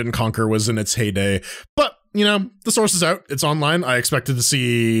Command and Conquer was in its heyday. But you know, the source is out. It's online. I expected to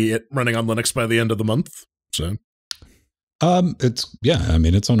see it running on Linux by the end of the month. So. I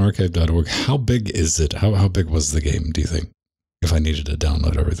mean, it's on archive.org. How big is it? How big was the game, do you think? If I needed to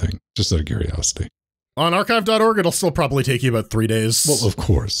download everything, just out of curiosity. On archive.org, it'll still probably take you about 3 days. Well, of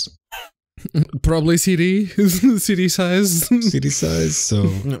course. Probably CD size. CD size,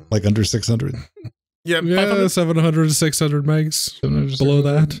 so like under 600. Yeah, 700 to 600 megs. Below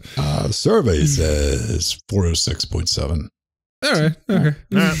that. Survey says 406.7. All right. Okay.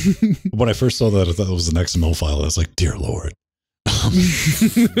 When I first saw that, I thought it was an XML file. I was like, "Dear Lord."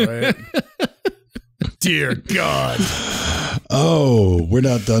 Right. Dear God. Oh, we're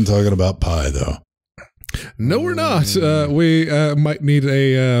not done talking about Pi, though. No, we're not. We might need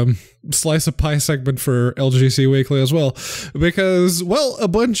a slice of pie segment for LGC Weekly as well, because, well, a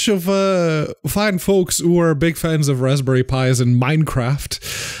bunch of fine folks who are big fans of Raspberry Pis and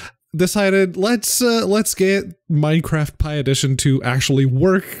Minecraft decided let's get Minecraft Pi Edition to actually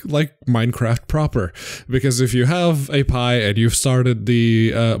work like Minecraft proper. Because if you have a Pi and you've started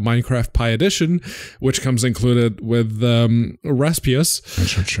the Minecraft Pi Edition, which comes included with Raspius,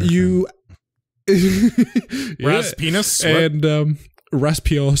 you Raspenis and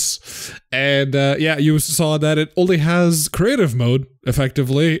Raspios, and yeah, you saw that it only has creative mode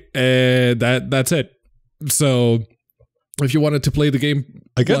effectively, and that's it. So if you wanted to play the game,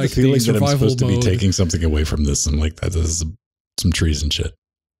 I got like the feeling that I'm supposed to be mode, taking something away from this, and like that is some trees and shit.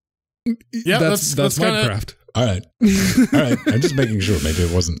 Yeah, that's Minecraft. All right. I'm just making sure. Maybe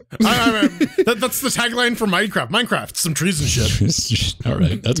it wasn't. That's the tagline for Minecraft. Minecraft, some trees and shit. All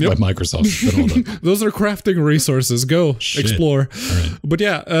right. That's by Microsoft. Those are crafting resources. Go explore. Right. But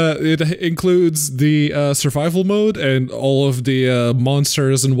yeah, it includes the survival mode and all of the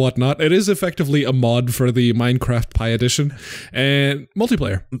monsters and whatnot. It is effectively a mod for the Minecraft Pi Edition and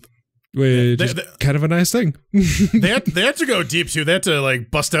multiplayer. Which is kind of a nice thing. they had to go deep too. They had to like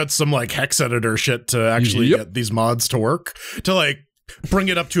bust out some like hex editor shit to actually get these mods to work, to like bring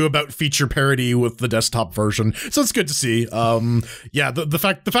it up to about feature parity with the desktop version. So it's good to see. Yeah, the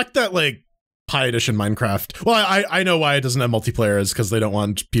fact that like Pi Edition Minecraft. Well, I know why it doesn't have multiplayer is because they don't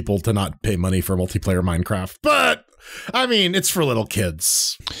want people to not pay money for multiplayer Minecraft. But I mean, it's for little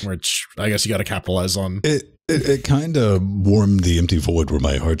kids, which I guess you got to capitalize on. It kind of warmed the empty void where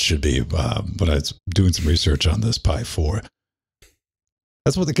my heart should be when I was doing some research on this Pi 4.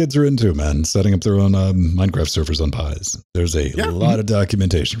 That's what the kids are into, man. Setting up their own Minecraft servers on Pis. There's a lot of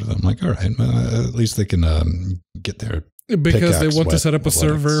documentation for them. Like, all right, at least they can get their because they want to set up a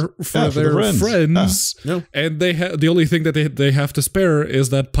server for their friends, and they the only thing that they have to spare is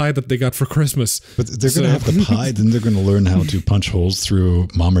that Pi that they got for Christmas. But they're going to have the Pi, then they're going to learn how to punch holes through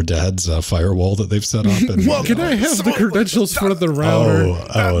mom or dad's firewall that they've set up. And, well, can I have the credentials for the router?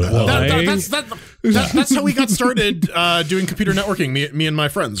 That's how we got started doing computer networking. Me and my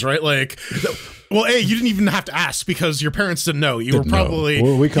friends, right? Like. Well, A, you didn't even have to ask because your parents didn't know. You were probably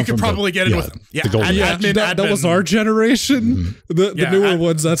well, you could probably get in with admin. That was our generation. The newer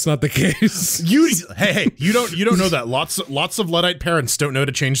ones, that's not the case. Hey, you don't know that. Lots of Luddite parents don't know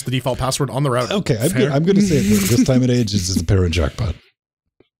to change the default password on the router. Okay, I'm going to say it this time and age is the parent jackpot.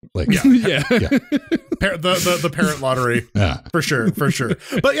 Like the parent lottery, for sure.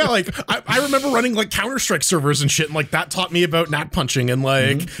 But yeah, like I remember running like Counter-Strike servers and shit, and like that taught me about NAT punching and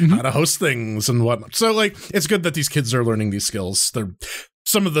like how to host things and whatnot. So like it's good that these kids are learning these skills. They're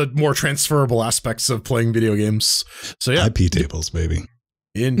some of the more transferable aspects of playing video games. So yeah, IP tables, baby.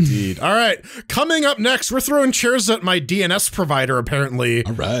 Indeed. All right, coming up next, we're throwing chairs at my DNS provider. Apparently,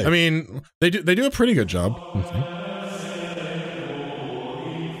 all right. I mean, they do a pretty good job.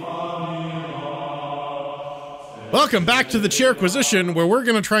 Welcome back to the Chairquisition, where we're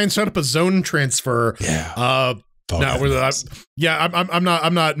going to try and set up a zone transfer. I'm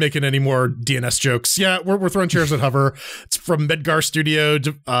not making any more DNS jokes. Yeah, we're throwing chairs at Hover. It's from Medgar Studio,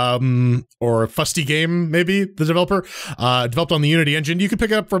 or Fusty Game, maybe the developer. Developed on the Unity engine. You can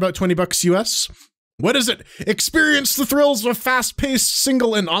pick it up for about $20 US. What is it? Experience the thrills of a fast-paced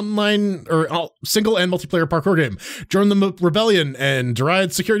single and multiplayer parkour game. Join the rebellion and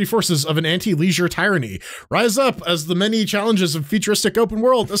deride security forces of an anti-leisure tyranny. Rise up as the many challenges of futuristic open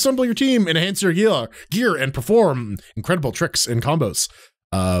world. Assemble your team, enhance your gear, and perform incredible tricks and combos.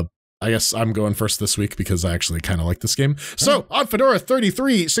 I guess I'm going first this week because I actually kind of like this game. So, on Fedora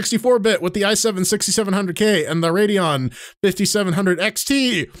 33, 64-bit with the i7 6700K and the Radeon 5700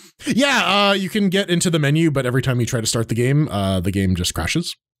 XT. Yeah, you can get into the menu, but every time you try to start the game just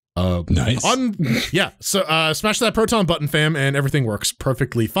crashes. Nice. So smash that Proton button, fam, and everything works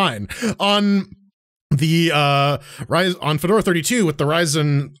perfectly fine. On the on Fedora 32 with the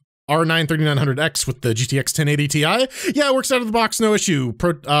Ryzen R9 3900X with the GTX 1080 Ti. Yeah, it works out of the box, no issue.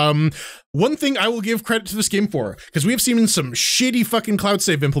 One thing I will give credit to this game for, because we have seen some shitty fucking cloud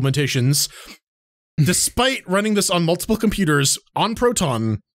save implementations. Despite running this on multiple computers on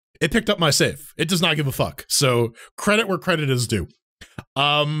Proton, it picked up my save. It does not give a fuck. So credit where credit is due.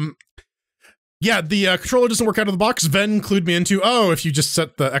 Yeah, the controller doesn't work out of the box. Ven clued me into, if you just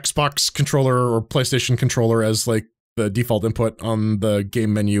set the Xbox controller or PlayStation controller as like the default input on the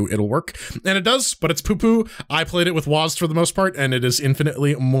game menu, it'll work. And it does, but it's poo-poo. I played it with WASD for the most part, and it is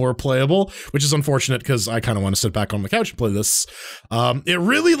infinitely more playable, which is unfortunate because I kind of want to sit back on the couch and play this. It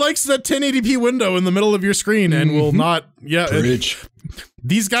really likes that 1080p window in the middle of your screen and will not...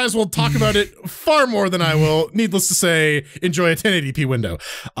 These guys will talk about it far more than I will. Needless to say, enjoy a 1080p window.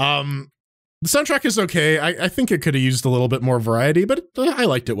 The soundtrack is okay. I think it could have used a little bit more variety, but I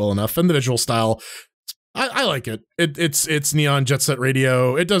liked it well enough. And the visual style... I like it. It's Neon Jet Set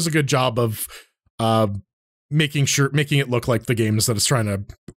Radio. It does a good job of making it look like the games that it's trying to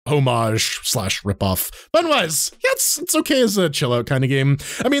homage / rip off. But otherwise, yeah, it's okay as a chill out kind of game.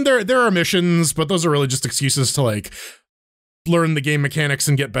 I mean, there are missions, but those are really just excuses to like learn the game mechanics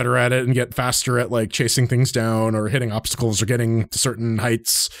and get better at it and get faster at like chasing things down or hitting obstacles or getting to certain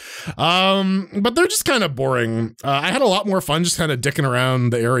heights. But they're just kind of boring. I had a lot more fun just kind of dicking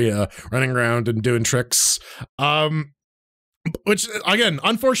around the area, running around and doing tricks. Which, again,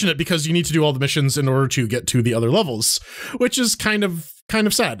 unfortunate because you need to do all the missions in order to get to the other levels, which is kind of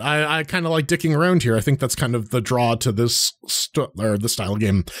sad. I kind of like dicking around here. I think that's kind of the draw to this the style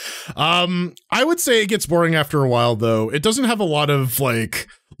game. I would say it gets boring after a while, though. It doesn't have a lot of like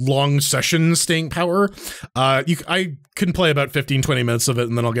long session staying power. I can play about 15-20 minutes of it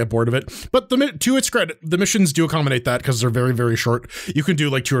and then I'll get bored of it. But to its credit, the missions do accommodate that because they're very, very short. You can do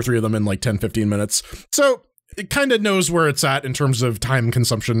like 2 or 3 of them in like 10-15 minutes. So it kind of knows where it's at in terms of time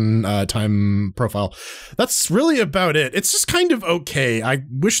consumption, time profile. That's really about it. It's just kind of okay. I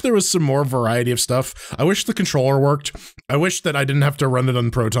wish there was some more variety of stuff. I wish the controller worked. I wish that I didn't have to run it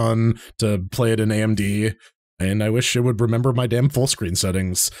on Proton to play it in AMD. And I wish it would remember my damn full screen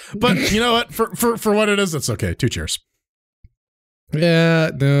settings. But you know what? For what it is, it's okay. 2 cheers.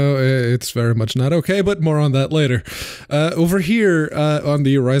 Yeah, no, it's very much not okay, but more on that later. Over here on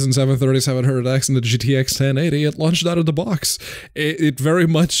the Ryzen 7 3700X and the GTX 1080, it launched out of the box. It very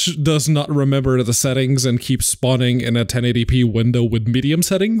much does not remember the settings and keeps spawning in a 1080p window with medium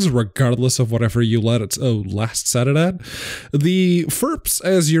settings, regardless of whatever you last set it at. The FERPs,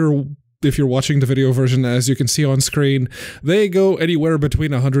 if you're watching the video version, as you can see on screen, they go anywhere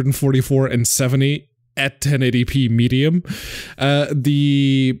between 144 and 70 at 1080p medium.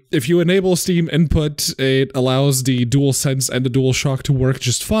 If you enable Steam input, it allows the DualSense and the DualShock to work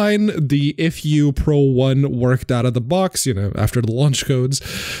just fine. The IFU Pro 1 worked out of the box, after the launch codes.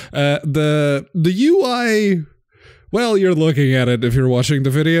 The UI, well, you're looking at it if you're watching the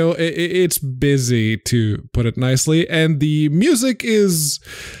video. It's busy, to put it nicely, and the music is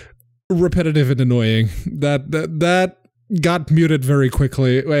repetitive and annoying. That got muted very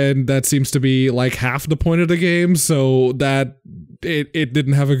quickly, and that seems to be like half the point of the game, so that it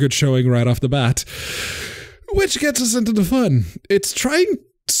didn't have a good showing right off the bat. Which gets us into the fun. It's trying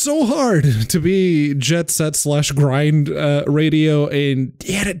so hard to be jet set / grind radio, and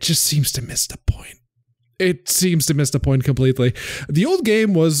yet it just seems to miss the point. It seems to miss the point completely. The old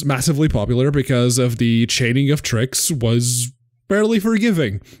game was massively popular because of the chaining of tricks was barely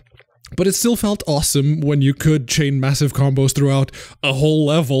forgiving. But it still felt awesome when you could chain massive combos throughout a whole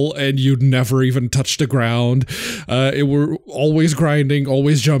level and you'd never even touch the ground. It were always grinding,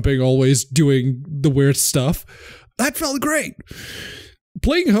 always jumping, always doing the weird stuff. That felt great.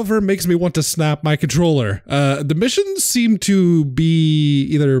 Playing Hover makes me want to snap my controller. The missions seem to be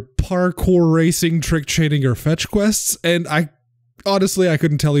either parkour racing, trick chaining, or fetch quests, and honestly, I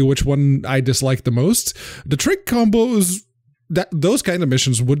couldn't tell you which one I disliked the most. The trick combos, those kind of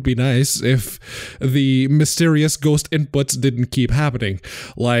missions would be nice if the mysterious ghost inputs didn't keep happening.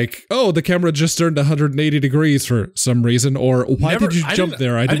 Like, oh, the camera just turned 180 degrees for some reason, or why did you jump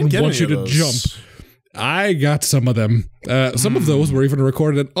there? I didn't want you to jump. I got some of them. Some of those were even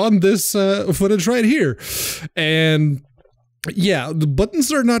recorded on this footage right here. And yeah, the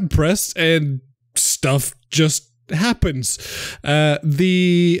buttons are not pressed and stuff just happens. I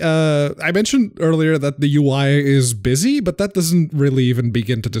mentioned earlier that the UI is busy, but that doesn't really even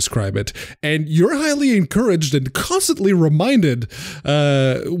begin to describe it. And you're highly encouraged and constantly reminded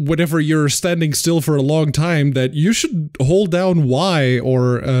whenever you're standing still for a long time that you should hold down Y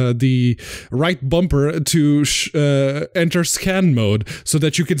or the right bumper to enter scan mode so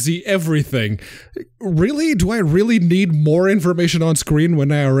that you can see everything. Really? Do I really need more information on screen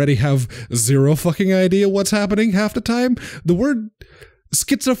when I already have zero fucking idea what's happening half the time? The word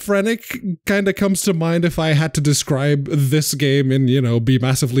schizophrenic kind of comes to mind if I had to describe this game and, be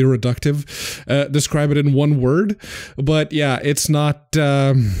massively reductive, describe it in one word. But yeah, it's not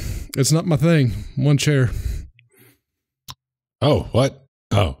my thing. One chair. Oh, what?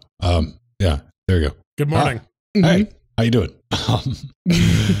 Oh, yeah, there you go. Good morning. Hey, how you doing?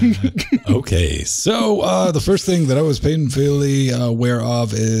 Okay, so the first thing that I was painfully aware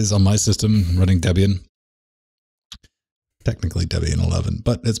of is on my system running Debian. Technically Debian 11,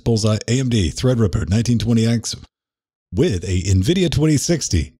 but it's Bullseye AMD Threadripper 1920X with a NVIDIA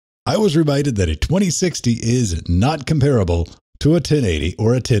 2060. I was reminded that a 2060 is not comparable to a 1080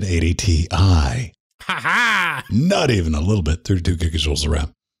 or a 1080 Ti. Ha-ha! Not even a little bit. 32 gigajoules of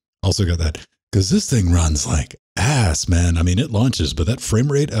RAM. Also got that. Because this thing runs like ass, man. I mean, it launches, but that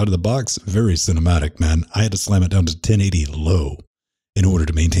frame rate out of the box, very cinematic, man. I had to slam it down to 1080 low in order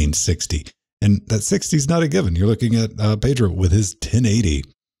to maintain 60. And that 60 is not a given. You're looking at Pedro with his 1080.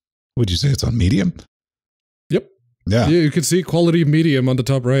 Would you say it's on medium? Yep. Yeah. Yeah, you can see quality medium on the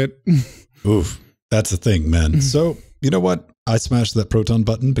top right. Oof. That's the thing, man. So, you know what? I smashed that Proton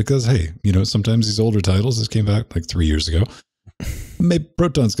button because, hey, sometimes these older titles, this came out like 3 years ago. Maybe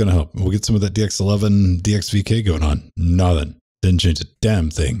Proton's going to help. We'll get some of that DX11, DXVK going on. Nothing. Didn't change a damn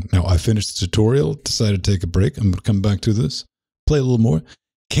thing. Now, I finished the tutorial, decided to take a break. I'm going to come back to this. play a little more.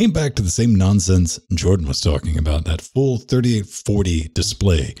 Came back to the same nonsense Jordan was talking about, that full 3840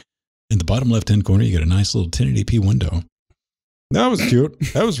 display. In the bottom left-hand corner, you get a nice little 1080p window. That was cute.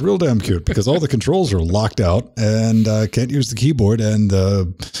 That was real damn cute because all the controls are locked out and can't use the keyboard, and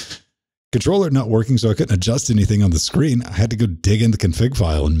the controller not working, so I couldn't adjust anything on the screen. I had to go dig in the config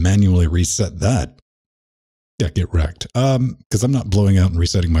file and manually reset that. Yeah, get wrecked. Because I'm not blowing out and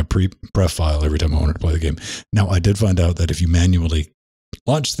resetting my pref file every time I wanted to play the game. Now, I did find out that if you manually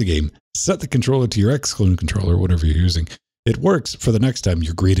launch the game, set the controller to your Skul controller, whatever you're using, it works for the next time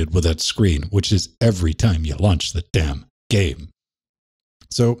you're greeted with that screen, which is every time you launch the damn game.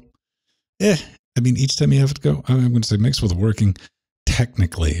 So, I mean, each time you have to go, I'm going to say mixed with working.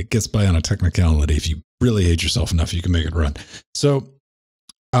 Technically, it gets by on a technicality. If you really hate yourself enough, you can make it run. So,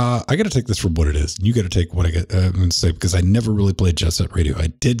 I got to take this for what it is. You got to take what I'm going to say, because I never really played Jet Set Radio. I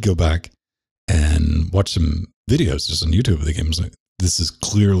did go back and watch some videos just on YouTube of the games. This is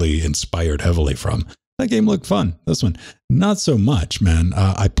clearly inspired heavily from. That game looked fun. This one, not so much, man.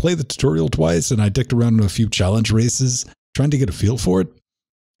 I played the tutorial twice, and I dicked around in a few challenge races, trying to get a feel for it.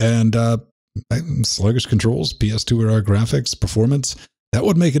 And sluggish controls, PS2 era graphics, performance, that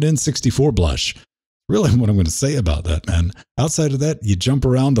would make an N64 blush. Really what I'm going to say about that, man. Outside of that, you jump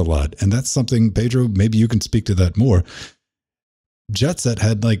around a lot. And that's something, Pedro, maybe you can speak to that more. Jet Set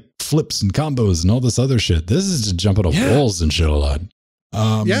had like flips and combos and all this other shit. This is just jumping off walls and shit a lot.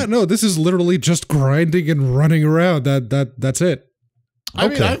 Yeah, no, this is literally just grinding and running around. That's it. I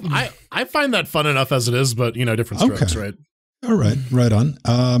mean, I find that fun enough as it is, but you know, different strokes, right? All right, right on.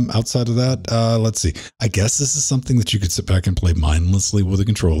 Outside of that, let's see. I guess this is something that you could sit back and play mindlessly with a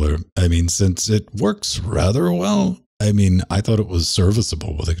controller. I mean, since it works rather well, I mean, I thought it was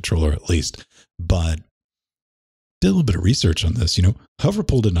serviceable with a controller at least, but did a little bit of research on this. You know, Hover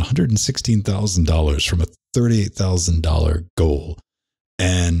pulled in $116,000 from a $38,000 goal.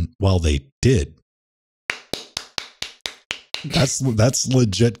 And while they did, that's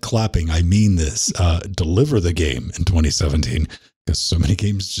legit clapping. I mean this. Deliver the game in 2017, because so many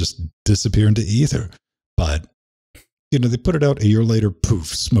games just disappear into ether. But, you know, they put it out a year later, poof,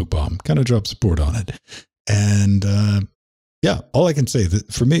 smoke bomb, kind of dropped support on it. And, yeah, all I can say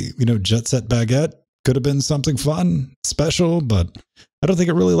that for me, you know, Jet Set Baguette could have been something fun, special, but I don't think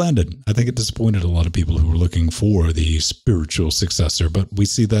it really landed. I think it disappointed a lot of people who were looking for the spiritual successor, but we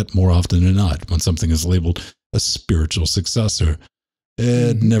see that more often than not. When something is labeled a spiritual successor,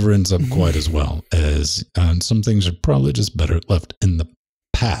 it never ends up quite as well as, and some things are probably just better left in the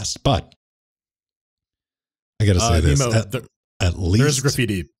past. But I got to say this, Nemo, at least there's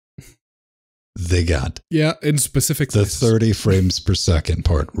graffiti. They got in specific the 30 frames per second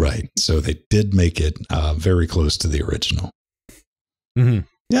part right. So they did make it very close to the original.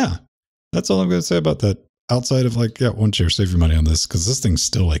 Yeah, that's all I'm going to say about that. Outside of like, yeah, one chair, save your money on this, because this thing's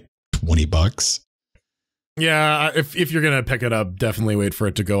still like $20. Yeah, if you're gonna pick it up, definitely wait for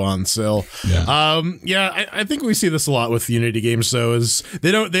it to go on sale. Yeah, I think we see this a lot with Unity games, though, is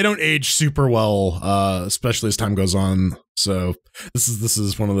they don't age super well, especially as time goes on. So this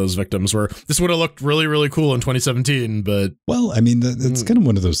is one of those victims where this would have looked really, really cool in 2017, but well, I mean, it's kind of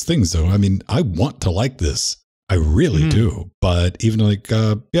one of those things, though. I mean, I want to like this, I really do, but even like,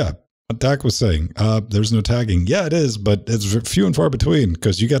 yeah. What Dak was saying, there's no tagging. Yeah, it is, but it's few and far between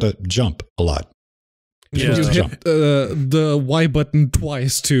because you got to jump a lot. You hit the Y button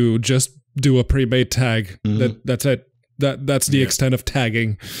twice to just do a pre-made tag. That's it. That's the extent of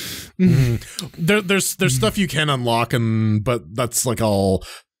tagging. There's stuff you can unlock, but that's like all.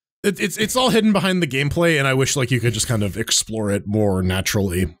 It's all hidden behind the gameplay, and I wish like you could just kind of explore it more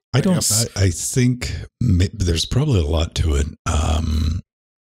naturally. I think there's probably a lot to it.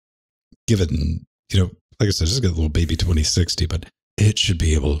 Given, you know, like I said, just got a little baby 2060, but it should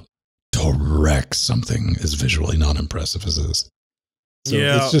be able to wreck something as visually non-impressive as this. So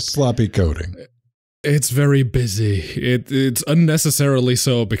it's just sloppy coding. It's very busy. It's unnecessarily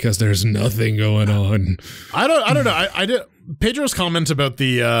so because there's nothing going on. I don't know. I did Pedro's comment about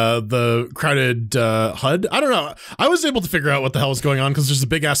the crowded HUD. I don't know. I was able to figure out what the hell was going on because there's a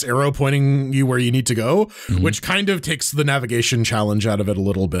big ass arrow pointing you where you need to go, which kind of takes the navigation challenge out of it a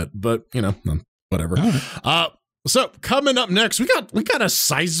little bit. But you know, whatever. Right. So coming up next, we got a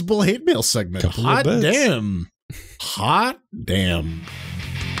sizable hate mail segment. Hot damn.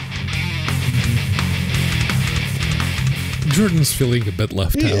 Jordan's feeling a bit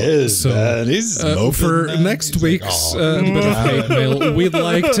left out. Is, so he's for next week's bit of hate mail, we'd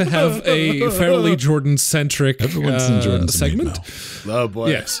like to have a fairly Jordan-centric segment. Oh boy!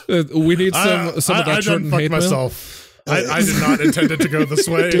 Yes, we need some of that Jordan hate mail. I did not intend it to go this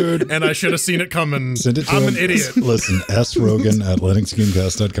way, dude, and I should have seen it coming. Send it to I'm him. an idiot. Listen,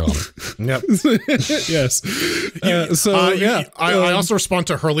 srogan@linuxgamecast.com. Yep. Yes. I also respond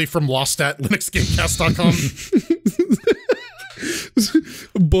to Hurley from Lost at linuxgamecast.com.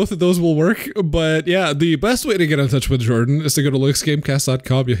 Both of those will work, but yeah, the best way to get in touch with Jordan is to go to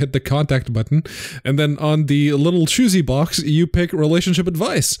linuxgamecast.com. You hit the contact button, and then on the little choosy box, you pick relationship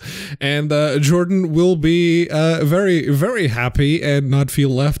advice, and Jordan will be very, very happy and not feel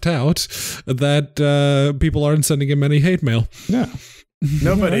left out that people aren't sending him any hate mail. Yeah,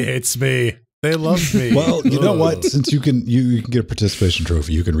 nobody hates me. They love me. Well, you know what? Since you can get a participation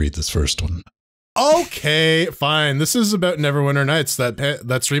trophy, you can read this first one. Okay, fine. This is about Neverwinter Nights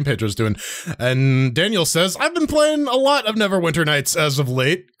that stream Pedro's doing. And Daniel says, I've been playing a lot of Neverwinter Nights as of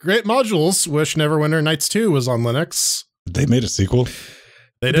late. Great modules. Wish Neverwinter Nights 2 was on Linux. They made a sequel.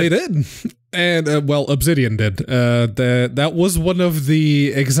 They did. And, well, Obsidian did. That was one of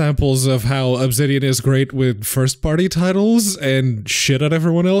the examples of how Obsidian is great with first-party titles and shit at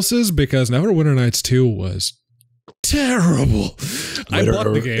everyone else's, because Neverwinter Nights 2 was terrible. I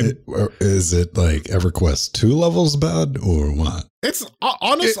bought the game. Is it like EverQuest 2 levels bad or what? It's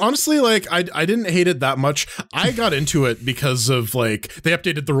honestly, like, I didn't hate it that much. I got into it because of, like, they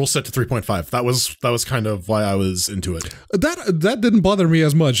updated the rule set to 3.5. That was kind of why I was into it. That didn't bother me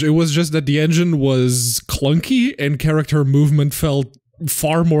as much. It was just that the engine was clunky and character movement felt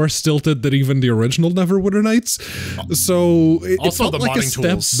far more stilted than even the original Neverwinter Nights. So it also felt the like a modding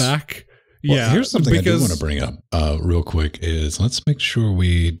step tools back. Well, yeah, here's something I do want to bring up real quick is let's make sure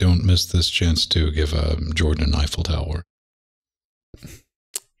we don't miss this chance to give Jordan an Eiffel Tower.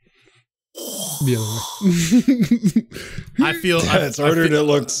 I feel it's harder than it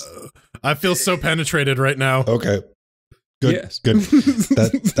looks. I feel so penetrated right now. Okay. Good. Yes. Good.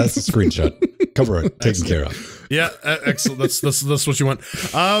 That's a screenshot. Cover it. Taken care of. Yeah, excellent. That's what you want.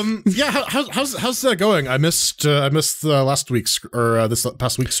 Yeah. How's that going? I missed last week's or this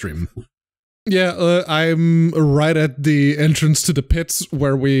past week's stream. Yeah, I'm right at the entrance to the pits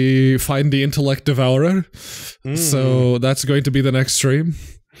where we find the intellect devourer. So that's going to be the next stream.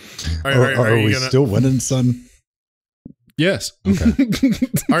 Are we still winning, son? Yes. Okay.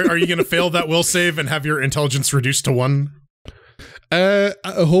 Are you going to fail that will save and have your intelligence reduced to 1?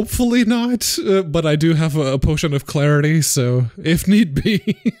 Hopefully not, but I do have a potion of clarity, so if need be,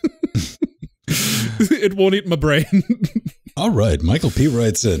 it won't eat my brain. All right, Michael P.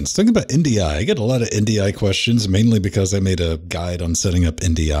 writes in, thinking about NDI. I get a lot of NDI questions, mainly because I made a guide on setting up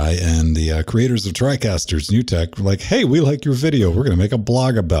NDI, and the creators of TriCasters, New Tech, were like, hey, we like your video. We're going to make a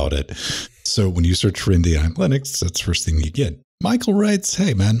blog about it. So when you search for NDI on Linux, that's the first thing you get. Michael writes,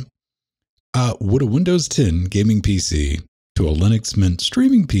 hey, man, would a Windows 10 gaming PC to a Linux Mint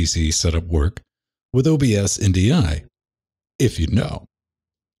streaming PC setup work with OBS NDI? If you know.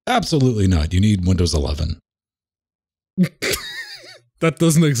 Absolutely not. You need Windows 11. That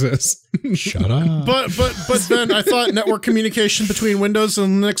doesn't exist. Shut up. But then I thought network communication between Windows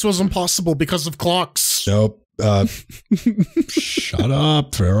and Linux was impossible because of clocks. Nope. Shut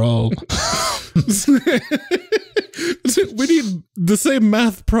up, Farrell. We need the same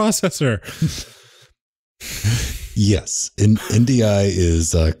math processor. Yes, NDI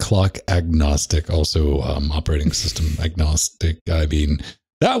is clock agnostic, also operating system agnostic. I mean,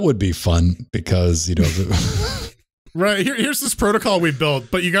 that would be fun because, you know... Right, here's this protocol we built,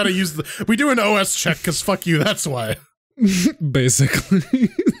 but you got to use we do an OS check because fuck you, that's why. Basically.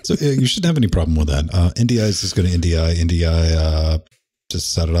 So you shouldn't have any problem with that. NDI is just going to NDI,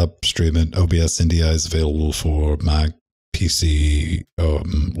 just set it up, stream it. OBS NDI is available for Mac, PC,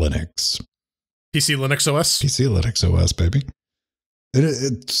 Linux. PC Linux OS? PC Linux OS, baby.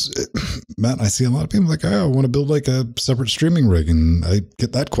 Matt, I see a lot of people like, oh, I want to build like a separate streaming rig, and I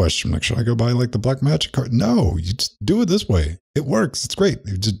get that question. Like, should I go buy like the Blackmagic card? No, you just do it this way. It works. It's great.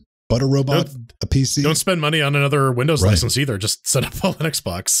 You just butt a robot, a PC. Don't spend money on another Windows license either. Just set up a Linux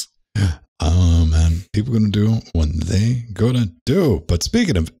box. Oh, man. People are going to do what they going to do. But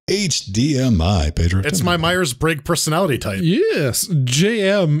speaking of HDMI, Pedro. It's my Myers-Briggs personality type. Yes.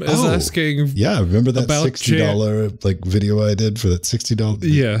 JM is asking. Yeah, remember that $60 like video I did for that $60?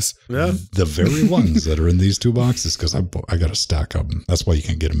 Yes. Yeah. The very ones that are in these two boxes, because I got a stack of them. That's why you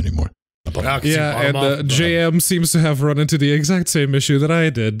can't get them anymore. Yeah, and JM seems to have run into the exact same issue that I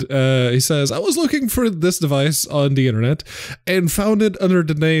did. He says, I was looking for this device on the internet and found it under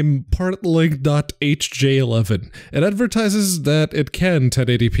the name partlink.hj11. It advertises that it can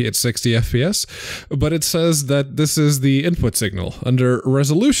 1080p at 60 FPS, but it says that this is the input signal. Under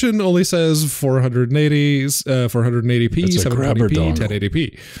resolution, only says 480p, 720p,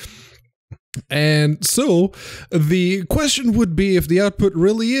 1080p. And so the question would be if the output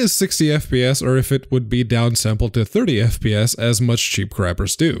really is 60 FPS or if it would be downsampled to 30 FPS as much cheap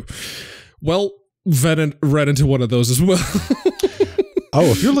crappers do. Well, Ven read into one of those as well. Oh,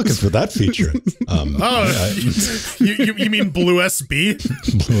 if you're looking for that feature. You mean Blue SB?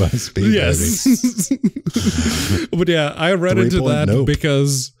 Blue SB, yes. But yeah, I read into that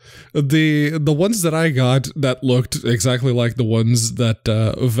because the ones that I got that looked exactly like the ones that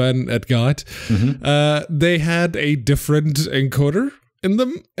Ven had got, they had a different encoder in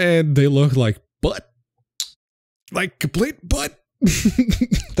them, and they look like butt. Like complete butt.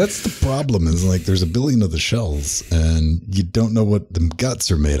 That's the problem, is like there's a billion of the shells and you don't know what the guts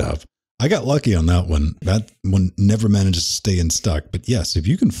are made of. I got lucky on that one. That one never manages to stay in stock. But yes, if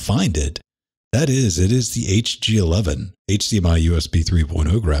you can find it, it is the HG11 HDMI USB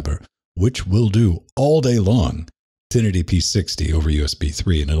 3.0 grabber, which will do all day long 1080p 60 over USB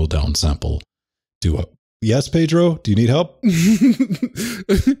 3, and it'll downsample to a... Yes, Pedro, do you need help?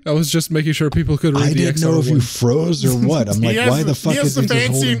 I was just making sure people could read the XR1. I didn't know if you froze or what. I'm like, why the fuck is he just holding... He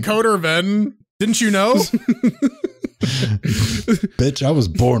has the fancy encoder, Ven. Didn't you know? Bitch, I was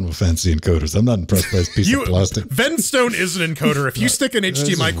born with fancy encoders. I'm not impressed by this piece of plastic. Venstone is an encoder. If you stick an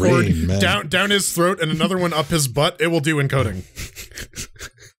HDMI cord down his throat and another one up his butt, it will do encoding.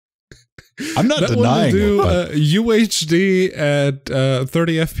 I'm not denying it. That will do UHD at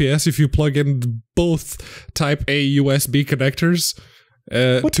 30 FPS if you plug in both Type A USB connectors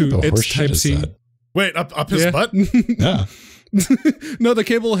to its Type C. Wait, up his butt? Yeah. No, the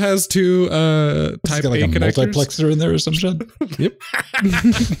cable has two Type A connectors. Multiplexer in there or some shit? Yep.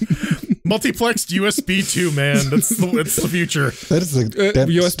 Multiplexed USB 2, man. That's the future. That is the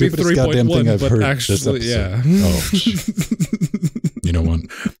USB 3.1, but heard actually, yeah. Oh, you know what?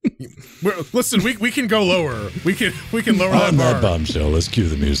 Listen, we can go lower. We can lower that bar. On that bombshell, let's cue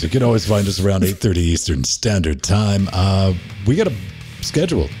the music. You can always find us around 8:30 Eastern Standard Time. We got a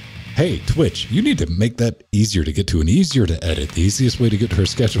schedule. Hey, Twitch, you need to make that easier to get to and easier to edit. The easiest way to get to her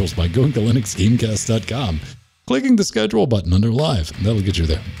schedule is by going to linuxgamecast.com, clicking the schedule button under live, and that'll get you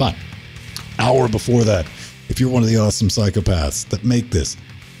there. But hour before that, if you're one of the awesome psychopaths that make this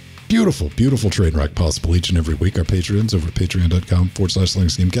beautiful, beautiful train wreck possible each and every week, our Patreons over at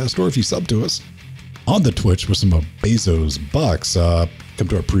patreon.com/linuxgamecast, or if you sub to us on the Twitch with some of Bezos bucks, come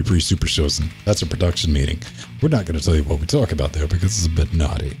to our pre super shows, and that's a production meeting. We're not going to tell you what we talk about there because it's a bit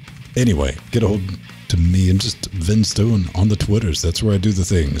naughty. Anyway, get a hold to me and just Venstone on the Twitters. That's where I do the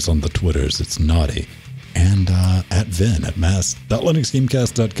things on the Twitters. It's naughty. And at Ven at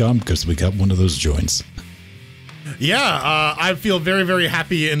mass.linuxgamecast.com, because we got one of those joints. Yeah, I feel very, very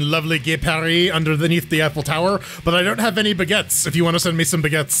happy in lovely Gay Paris underneath the Eiffel Tower, but I don't have any baguettes. If you want to send me some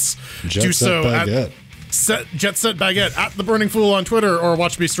baguettes, do so at Jet Set Baguette at The Burning Fool on Twitter, or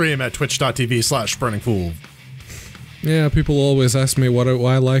watch me stream at twitch.tv/burningfool. Yeah, people always ask me what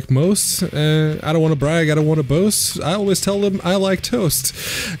I like most. I don't want to brag, I don't want to boast. I always tell them I like toast.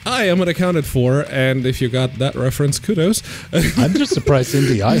 I am unaccounted for, and if you got that reference, kudos. I'm just surprised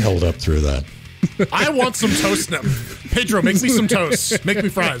NDI held up through that. I want some toast now. Pedro, make me some toast. Make me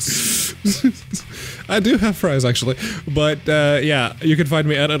fries. I do have fries, actually. But, yeah, you can find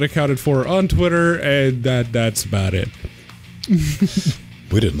me at unaccounted for on Twitter, and that's about it.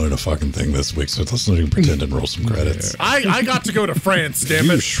 We didn't learn a fucking thing this week, so let's not even pretend and roll some credits. I got to go to France, damn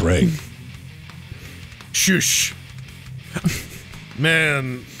it. You shrank. Shush.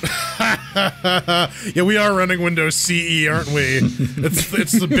 Man. Yeah, we are running Windows CE, aren't we?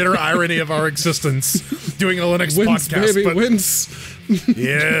 It's the bitter irony of our existence, doing a Linux podcast. Baby, wins.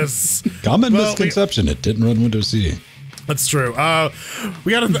 Yes. Common misconception, it didn't run Windows CE. That's true.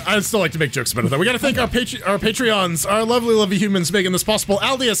 We gotta. I still like to make jokes about it, though. We gotta thank our Patreons, our lovely, lovely humans making this possible: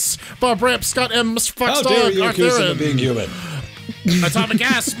 Aldius, Bob Ramp, Scott M, Mr. Foxdog, Arthur, being human. Atomic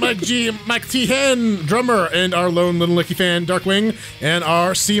Ass, Mike G, Mike T. Hen, drummer, and our lone little Nicky fan, Darkwing, and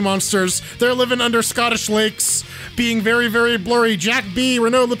our sea monsters. They're living under Scottish lakes, being very, very blurry. Jack B,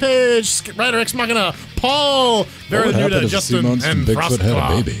 Renaud LePage, Rider Ex Machina, Paul, Veranuda, Justin, and Bigfoot had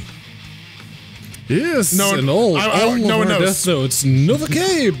a baby. Yes, and all of our Death Notes: Nova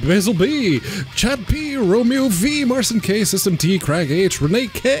K, Basil B, Chad P, Romeo V, Marcin K, System T, Craig H, Renee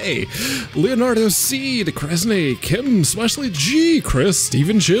K, Leonardo C, DeCresney, Kim, Smashly G, Chris,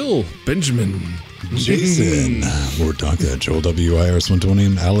 Stephen Chill, Benjamin, Jason, Lord Donka, Joel W, Iris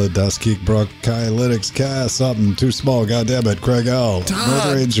 120, Alid, Das Geek, Brock, Kai, Linux, Cass, something too small, goddammit, Craig L,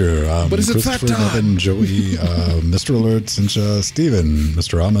 North Ranger, what is it, Fat Todd? Nathan, Joey, Mr. Alert, Cincha, Steven,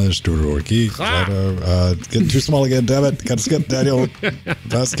 Mr. Amish, Stuart Orkey, getting too small again, damn it, gotta skip Daniel,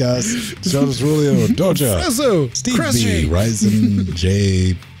 Vasquez, Jonas Rulio, Doja, Frezzo, Steve B, Ryzen,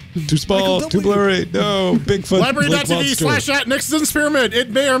 J, Too small, too blurry. No, Bigfoot. Library.tv/@Nixon's Pyramid. It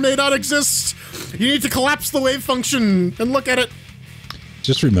may or may not exist. You need to collapse the wave function and look at it.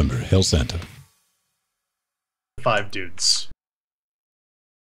 Just remember, Hail Santa. 5 dudes.